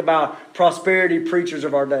but think about prosperity preachers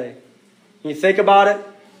of our day. You think about it?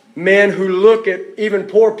 Men who look at even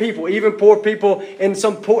poor people in one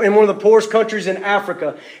of the poorest countries in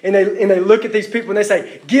Africa, and they look at these people and they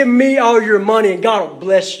say, give me all your money and God will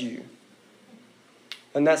bless you.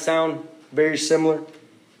 Doesn't that sound very similar?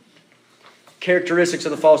 Characteristics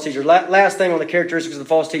of the false teachers. Last thing on the characteristics of the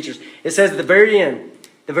false teachers. It says at the very end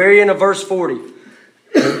of verse 40,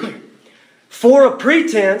 for a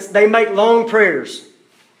pretense they make long prayers.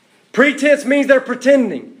 Pretense means they're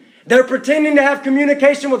pretending. They're pretending to have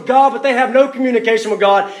communication with God, but they have no communication with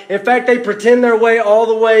God. In fact, they pretend their way all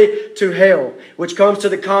the way to hell, which comes to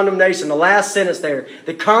the condemnation. The last sentence there.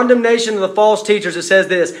 The condemnation of the false teachers, it says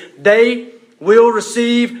this. They will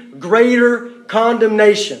receive greater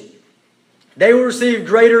condemnation. They will receive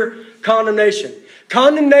greater condemnation.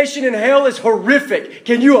 Condemnation in hell is horrific.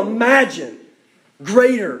 Can you imagine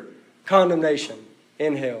greater condemnation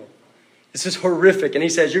in hell? This is horrific. And he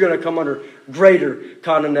says you're going to come under greater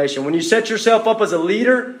condemnation. When you set yourself up as a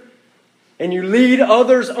leader and you lead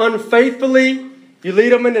others unfaithfully, you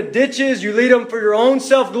lead them into ditches, you lead them for your own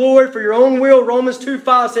self-glory, for your own will, Romans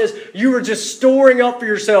 2:5 says you are just storing up for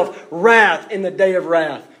yourself wrath in the day of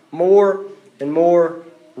wrath. More and more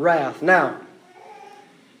wrath. Now,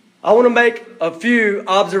 I want to make a few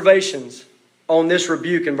observations on this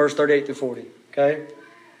rebuke in verse 38 through 40. Okay?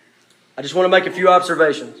 I just want to make a few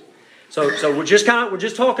observations. So we're just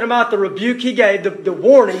talking about the rebuke he gave, the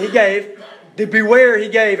warning he gave, the beware he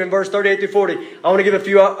gave in verse 38 through 40. I want to give a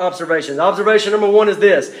few observations. Observation number 1 is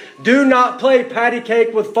this. Do not play patty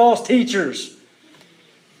cake with false teachers.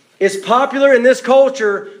 It's popular in this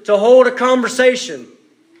culture to hold a conversation.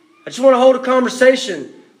 I just want to hold a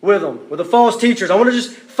conversation with them, with the false teachers. I want to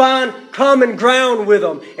just find common ground with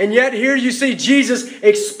them. And yet here you see Jesus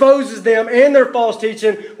exposes them and their false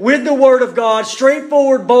teaching with the Word of God,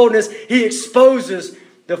 straightforward boldness. He exposes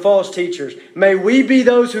the false teachers. May we be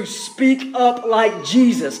those who speak up like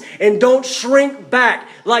Jesus and don't shrink back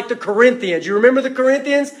like the Corinthians. You remember the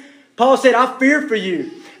Corinthians? Paul said, I fear for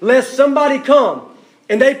you, lest somebody come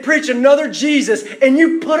and they preach another Jesus and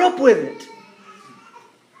you put up with it.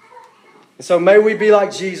 And so may we be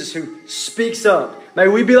like Jesus who speaks up. May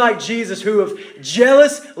we be like Jesus who have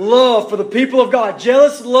jealous love for the people of God.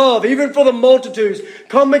 Jealous love, even for the multitudes,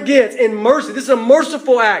 come against in mercy. This is a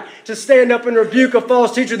merciful act to stand up and rebuke a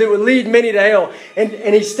false teacher that would lead many to hell. And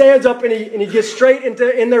he stands up and he gets straight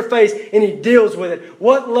in their face and he deals with it.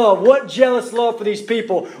 What love, what jealous love for these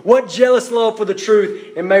people. What jealous love for the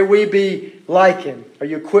truth. And may we be like him. Are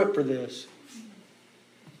you equipped for this?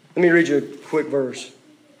 Let me read you a quick verse.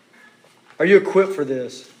 Are you equipped for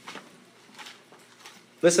this?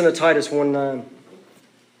 Listen to Titus 1:9.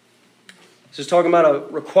 This is talking about a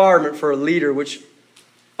requirement for a leader, which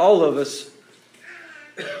all of us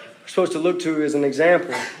are supposed to look to as an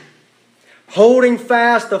example. Holding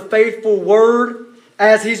fast the faithful word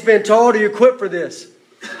as he's been taught. Are you equipped for this?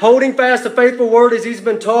 Holding fast the faithful word as he's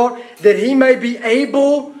been taught, that he may be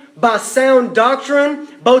able by sound doctrine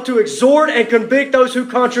both to exhort and convict those who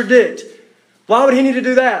contradict. Why would he need to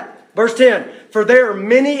do that? Verse 10, for there are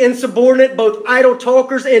many insubordinate, both idle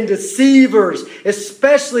talkers and deceivers,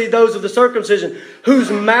 especially those of the circumcision, whose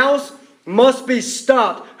mouths must be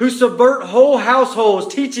stopped, who subvert whole households,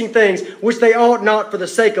 teaching things which they ought not for the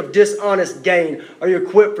sake of dishonest gain. Are you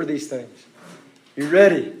equipped for these things? You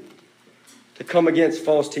ready to come against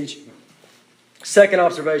false teaching? Second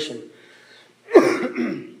observation.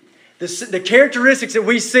 The characteristics that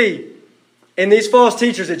we see in these false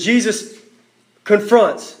teachers that Jesus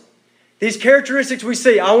confronts, these characteristics we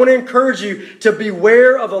see, I want to encourage you to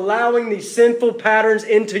beware of allowing these sinful patterns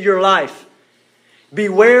into your life.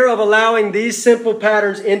 Beware of allowing these simple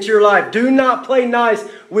patterns into your life. Do not play nice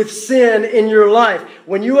with sin in your life.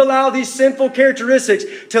 When you allow these sinful characteristics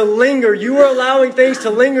to linger, you are allowing things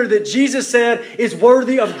to linger that Jesus said is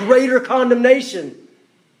worthy of greater condemnation.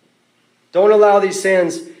 Don't allow these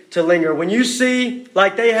sins to linger. When you see,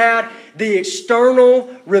 like they had, the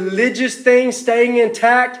external religious things staying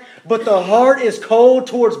intact, but the heart is cold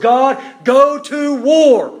towards God, go to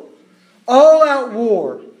war. All out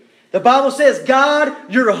war. The Bible says, guard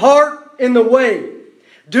your heart in the way.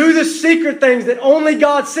 Do the secret things that only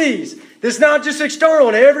God sees. This is not just external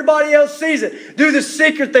and everybody else sees it. Do the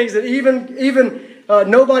secret things that even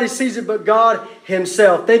nobody sees it but God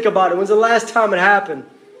himself. Think about it. When's the last time it happened?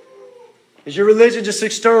 Is your religion just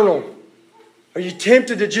external? Are you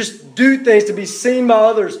tempted to just do things to be seen by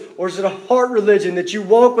others? Or is it a heart religion that you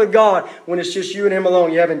walk with God when it's just you and Him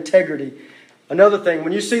alone? You have integrity. Another thing,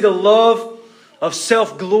 when you see the love of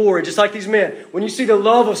self-glory, just like these men, when you see the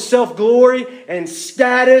love of self-glory and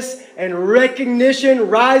status and recognition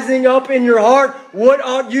rising up in your heart, what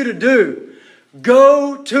ought you to do?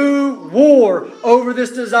 Go to war over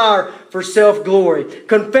this desire for self-glory.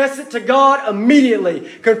 Confess it to God immediately.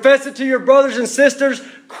 Confess it to your brothers and sisters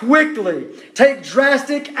quickly. Take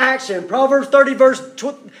drastic action. Proverbs 30 verse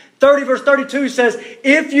 32 says,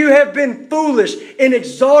 if you have been foolish in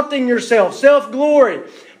exalting yourself, self-glory,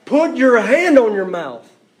 put your hand on your mouth.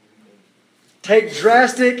 Take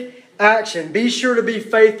drastic action. Be sure to be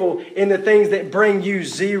faithful in the things that bring you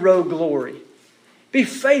zero glory. Be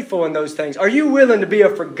faithful in those things. Are you willing to be a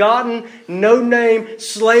forgotten, no-name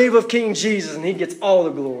slave of King Jesus and He gets all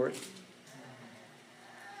the glory?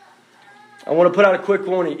 I want to put out a quick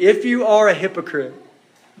warning. If you are a hypocrite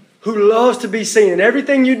who loves to be seen, and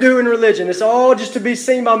everything you do in religion, it's all just to be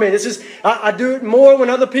seen by men. I do it more when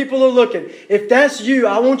other people are looking. If that's you,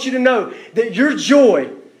 I want you to know that your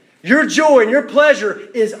joy Your joy and your pleasure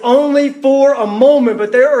is only for a moment,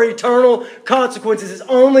 but there are eternal consequences. It's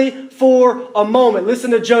only for a moment.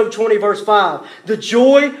 Listen to Job 20, verse 5. The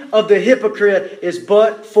joy of the hypocrite is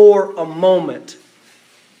but for a moment.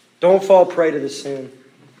 Don't fall prey to this sin.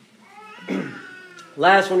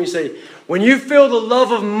 Last one you see. When you feel the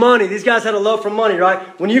love of money, these guys had a love for money,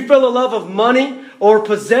 right? When you feel the love of money or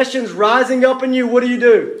possessions rising up in you, what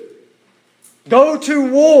do? Go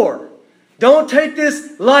to war. Don't take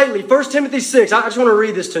this lightly. 1 Timothy 6. I just want to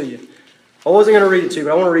read this to you. I wasn't going to read it to you,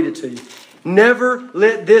 but I want to read it to you. Never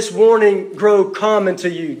let this warning grow common to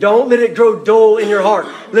you. Don't let it grow dull in your heart.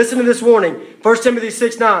 Listen to this warning. 1 Timothy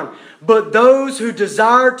 6:9. But those who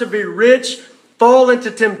desire to be rich fall into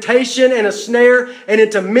temptation and a snare and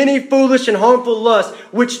into many foolish and harmful lusts,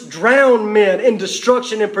 which drown men in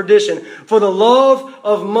destruction and perdition. For the love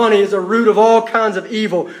of money is a root of all kinds of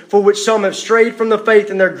evil, for which some have strayed from the faith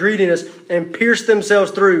in their greediness and pierced themselves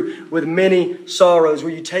through with many sorrows. Will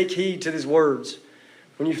you take heed to these words?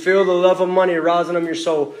 When you feel the love of money rising up in your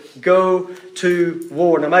soul, go to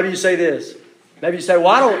war. Now maybe you say this. Maybe you say,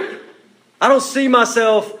 well, I don't see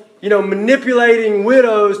myself manipulating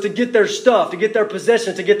widows to get their stuff, to get their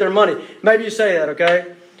possessions, to get their money. Maybe you say that,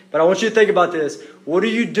 okay? But I want you to think about this. What are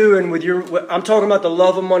you doing with I'm talking about the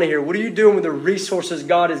love of money here. What are you doing with the resources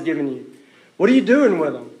God has given you? What are you doing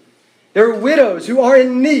with them? There are widows who are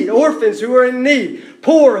in need, orphans who are in need,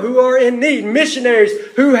 poor who are in need, missionaries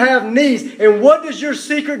who have needs. And what does your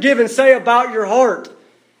secret giving say about your heart?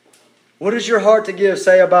 What does your heart to give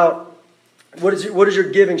say about, what does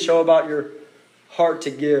your giving show about your heart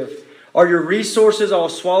to give? Are your resources all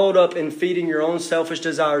swallowed up in feeding your own selfish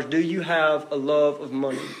desires? Do you have a love of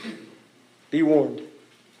money? Be warned.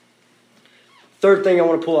 Third thing I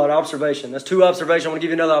want to pull out, observation. That's two observations. I want to give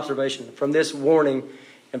you another observation from this warning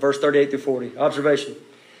in verse 38 through 40. Observation.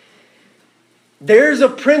 There's a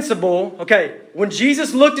principle, okay, when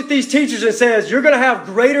Jesus looked at these teachers and says, you're going to have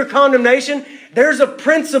greater condemnation, there's a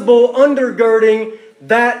principle undergirding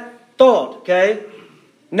that thought, okay?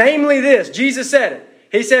 Namely this, Jesus said it.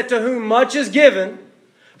 He said, to whom much is given,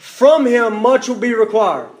 from him much will be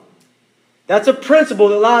required. That's a principle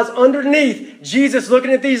that lies underneath Jesus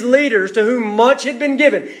looking at these leaders to whom much had been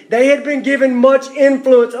given. They had been given much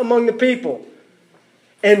influence among the people.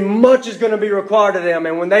 And much is going to be required of them.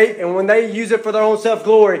 And when they use it for their own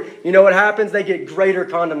self-glory, you know what happens? They get greater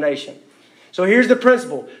condemnation. So here's the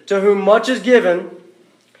principle. To whom much is given,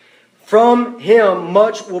 from him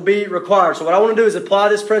much will be required. So what I want to do is apply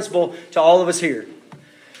this principle to all of us here.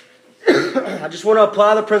 I just want to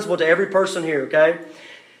apply the principle to every person here, okay?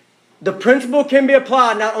 The principle can be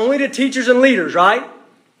applied not only to teachers and leaders, right?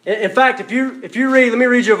 In fact, if you read, let me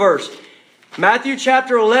read you a verse. Matthew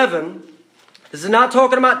chapter 11. This is not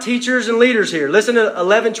talking about teachers and leaders here. Listen to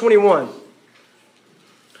 11:21.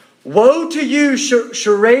 Woe to you,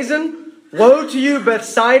 Chorazin! Woe to you,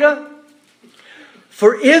 Bethsaida!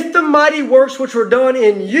 For if the mighty works which were done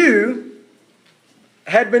in you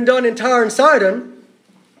had been done in Tyre and Sidon,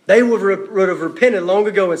 they would have repented long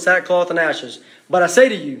ago in sackcloth and ashes. But I say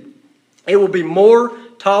to you, it will be more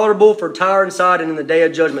tolerable for Tyre and Sidon in the day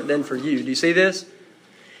of judgment than for you. Do you see this?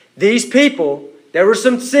 These people, there were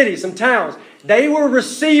some cities, some towns, they were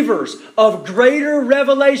receivers of greater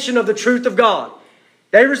revelation of the truth of God.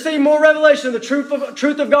 They received more revelation of the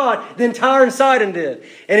truth of God than Tyre and Sidon did.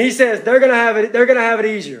 And he says they're going to have it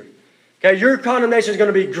easier. Okay, your condemnation is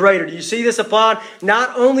going to be greater. Do you see this applied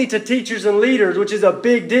not only to teachers and leaders, which is a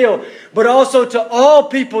big deal, but also to all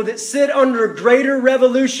people that sit under greater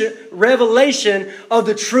revelation of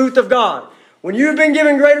the truth of God. When you've been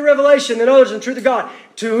given greater revelation than others in the truth of God,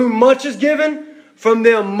 to whom much is given, from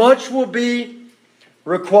them much will be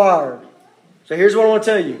required. So here's what I want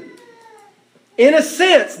to tell you. In a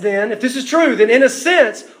sense, then, if this is true, then in a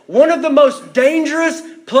sense, one of the most dangerous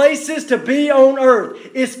places to be on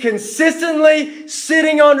earth is consistently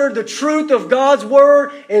sitting under the truth of God's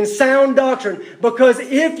Word and sound doctrine. Because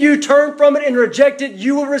if you turn from it and reject it,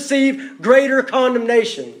 you will receive greater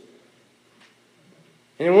condemnation.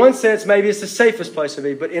 And in one sense, maybe it's the safest place to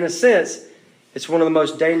be. But in a sense, it's one of the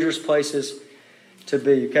most dangerous places to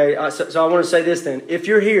be. Okay, so I want to say this then. If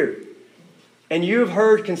you're here and you have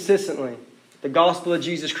heard consistently the gospel of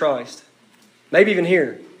Jesus Christ, maybe even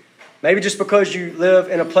here, maybe just because you live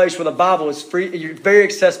in a place where the Bible is free, you're very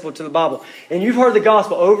accessible to the Bible, and you've heard the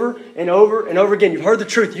gospel over and over and over again. You've heard the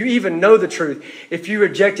truth. You even know the truth. If you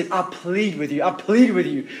reject it, I plead with you. I plead with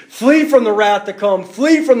you. Flee from the wrath to come.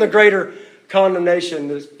 Flee from the greater condemnation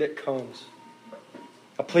that comes.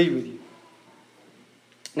 I plead with you.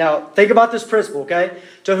 Now, think about this principle, okay?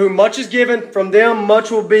 To whom much is given, from them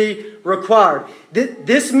much will be required.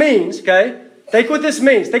 This means, okay, Think what this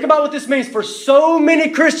means. Think about what this means for so many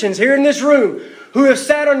Christians here in this room who have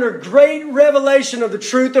sat under great revelation of the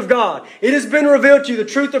truth of God. It has been revealed to you, the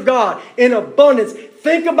truth of God, in abundance.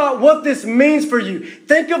 Think about what this means for you.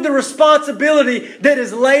 Think of the responsibility that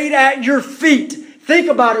is laid at your feet. Think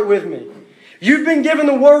about it with me. You've been given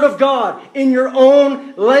the Word of God in your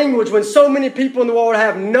own language when so many people in the world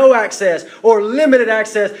have no access or limited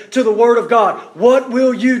access to the Word of God. What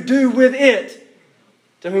will you do with it?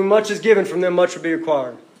 To whom much is given, from them much will be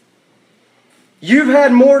required. You've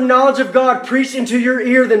had more knowledge of God preached into your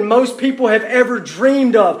ear than most people have ever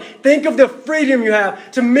dreamed of. Think of the freedom you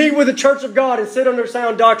have to meet with the church of God and sit under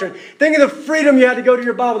sound doctrine. Think of the freedom you have to go to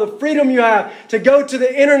your Bible, the freedom you have to go to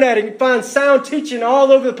the internet and find sound teaching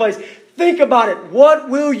all over the place. Think about it. What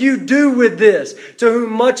will you do with this? To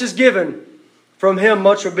whom much is given, from him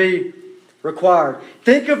much will be required.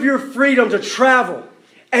 Think of your freedom to travel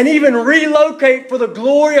and even relocate for the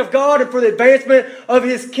glory of God and for the advancement of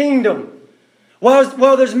His kingdom.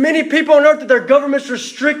 While there's many people on earth that their governments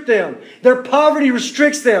restrict them, their poverty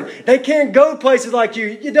restricts them, they can't go places like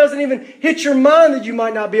you. It doesn't even hit your mind that you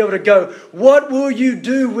might not be able to go. What will you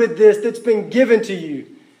do with this that's been given to you?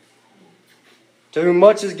 To whom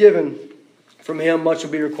much is given, from him much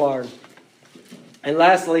will be required. And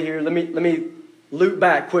lastly here, let me loop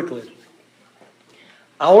back quickly.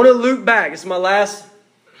 I want to loop back. This is my last.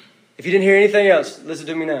 If you didn't hear anything else, listen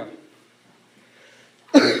to me now.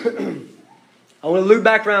 I want to loop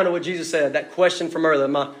back around to what Jesus said, that question from earlier,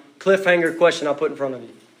 my cliffhanger question I put in front of you.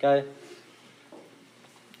 Okay?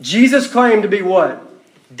 Jesus claimed to be what?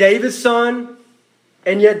 David's son,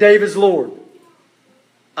 and yet David's Lord.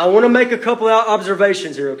 I want to make a couple of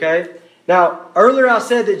observations here, okay? Now, earlier I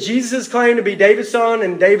said that Jesus' claim to be David's son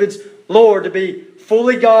and David's Lord, to be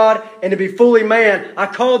fully God and to be fully man, I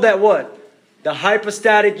called that what? The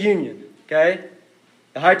hypostatic union, okay?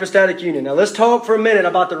 The hypostatic union. Now let's talk for a minute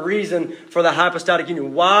about the reason for the hypostatic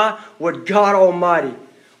union. Why would God Almighty,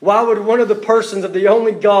 why would one of the persons of the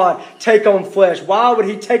only God take on flesh? Why would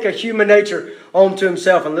He take a human nature onto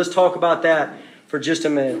Himself? And let's talk about that for just a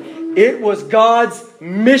minute. It was God's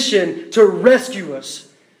mission to rescue us.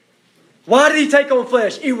 Why did He take on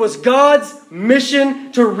flesh? It was God's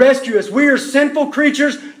mission to rescue us. We are sinful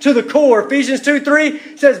creatures to the core. Ephesians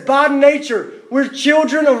 2:3 says, by nature, we're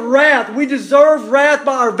children of wrath. We deserve wrath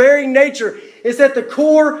by our very nature. It's at the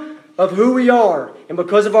core of who we are. And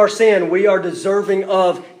because of our sin, we are deserving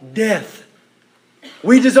of death.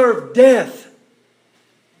 We deserve death.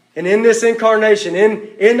 And in this incarnation,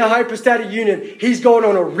 in the hypostatic union, He's going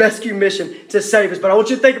on a rescue mission to save us. But I want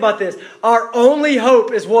you to think about this. Our only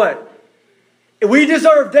hope is what? We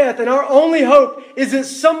deserve death, and our only hope is that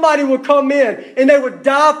somebody would come in and they would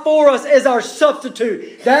die for us as our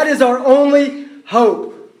substitute. That is our only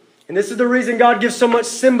hope. And this is the reason God gives so much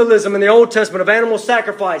symbolism in the Old Testament of animal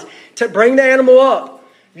sacrifice, to bring the animal up.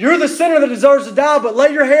 You're the sinner that deserves to die, but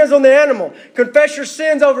lay your hands on the animal. Confess your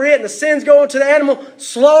sins over it, and the sins go into the animal.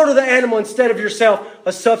 Slaughter the animal instead of yourself,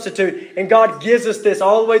 a substitute. And God gives us this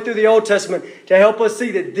all the way through the Old Testament to help us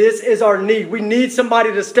see that this is our need. We need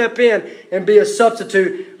somebody to step in and be a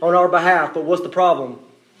substitute on our behalf. But what's the problem?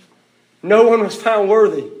 No one was found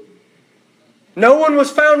worthy. No one was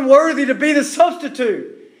found worthy to be the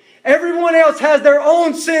substitute. Everyone else has their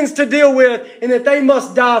own sins to deal with, and that they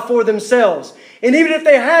must die for themselves. And even if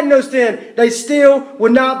they had no sin, they still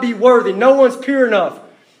would not be worthy. No one's pure enough.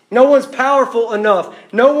 No one's powerful enough.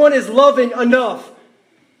 No one is loving enough.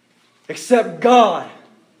 Except God.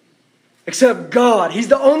 Except God. He's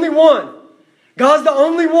the only one. God's the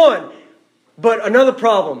only one. But another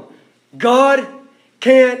problem. God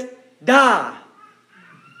can't die.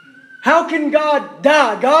 How can God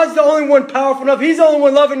die? God's the only one powerful enough. He's the only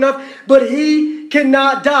one loving enough. But He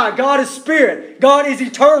cannot die. God is spirit. God is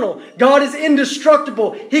eternal. God is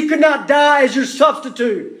indestructible. He could not die as your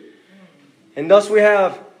substitute. And thus we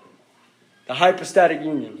have the hypostatic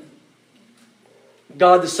union.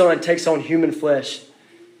 God the Son takes on human flesh.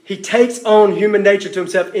 He takes on human nature to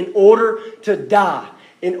Himself in order to die.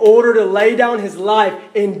 In order to lay down His life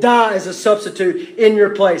and die as a substitute in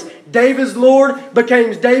your place. David's Lord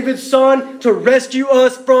became David's Son to rescue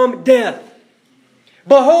us from death.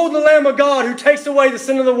 Behold the Lamb of God who takes away the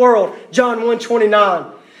sin of the world. John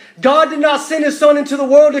 1:29. God did not send His Son into the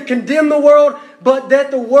world to condemn the world, but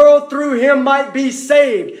that the world through Him might be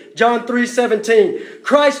saved. John 3:17.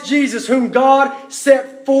 Christ Jesus, whom God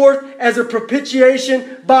set forth as a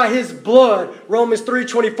propitiation by His blood. Romans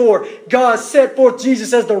 3:24. God set forth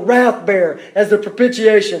Jesus as the wrath bearer, as the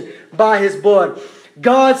propitiation by His blood.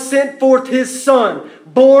 God sent forth His Son,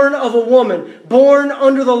 born of a woman, born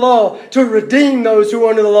under the law, to redeem those who are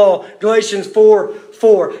under the law. Galatians 4:4.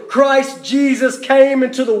 for. Christ Jesus came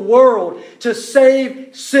into the world to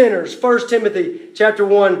save sinners. 1 Timothy chapter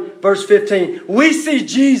 1, verse 15. We see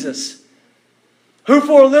Jesus, who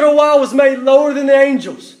for a little while was made lower than the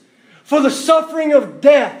angels, for the suffering of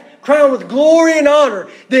death, crowned with glory and honor,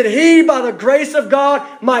 that he, by the grace of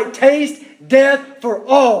God, might taste death for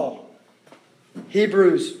all.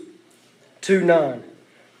 Hebrews 2:9.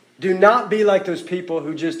 Do not be like those people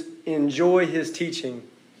who just enjoy his teaching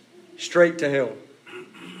straight to hell.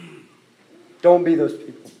 Don't be those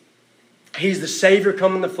people. He's the Savior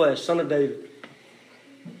come in the flesh, Son of David.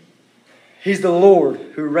 He's the Lord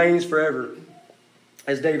who reigns forever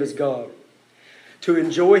as David's God. To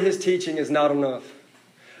enjoy his teaching is not enough.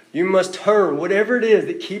 You must turn whatever it is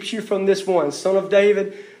that keeps you from this one, Son of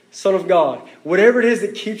David, Son of God. Whatever it is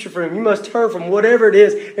that keeps you from him, you must turn from whatever it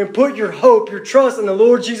is and put your hope, your trust in the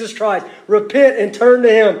Lord Jesus Christ. Repent and turn to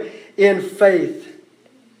him in faith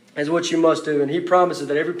is what you must do. And he promises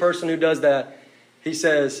that every person who does that, he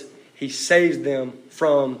says, he saves them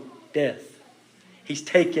from death. He's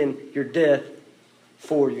taken your death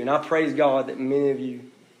for you. And I praise God that many of you,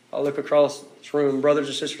 I look across this room, brothers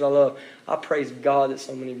and sisters I love, I praise God that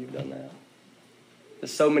so many of you have done that. That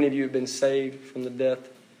so many of you have been saved from the death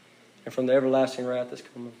and from the everlasting wrath that's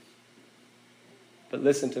coming. But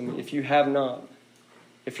listen to me, if you have not,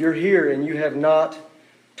 if you're here and you have not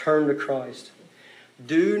turned to Christ,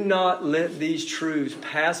 do not let these truths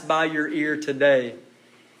pass by your ear today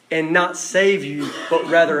and not save you, but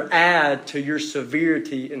rather add to your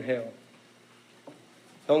severity in hell.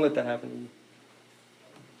 Don't let that happen to you.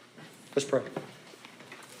 Let's pray.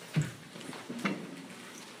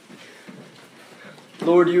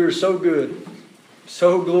 Lord, you are so good,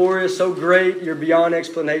 so glorious, so great. You're beyond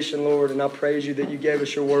explanation, Lord. And I praise you that you gave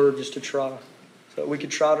us your word just to try, so that we could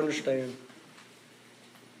try to understand.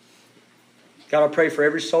 God, I pray for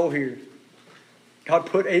every soul here. God,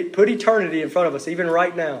 put eternity in front of us, even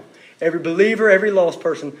right now. Every believer, every lost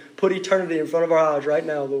person, put eternity in front of our eyes right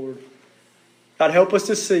now, Lord. God, help us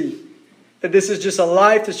to see that this is just a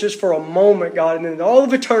life that's just for a moment, God, and then all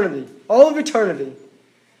of eternity.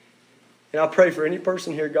 And I pray for any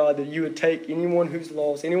person here, God, that you would take anyone who's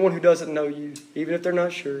lost, anyone who doesn't know you, even if they're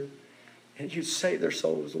not sure, and you'd save their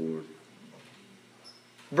souls, Lord.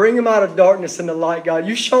 Bring them out of darkness into light, God.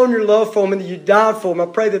 You've shown your love for them and that you died for them. I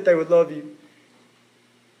pray that they would love you.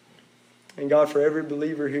 And God, for every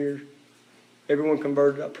believer here, everyone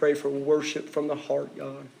converted, I pray for worship from the heart,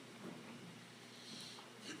 God.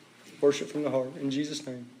 Worship from the heart. In Jesus'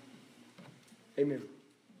 name, amen.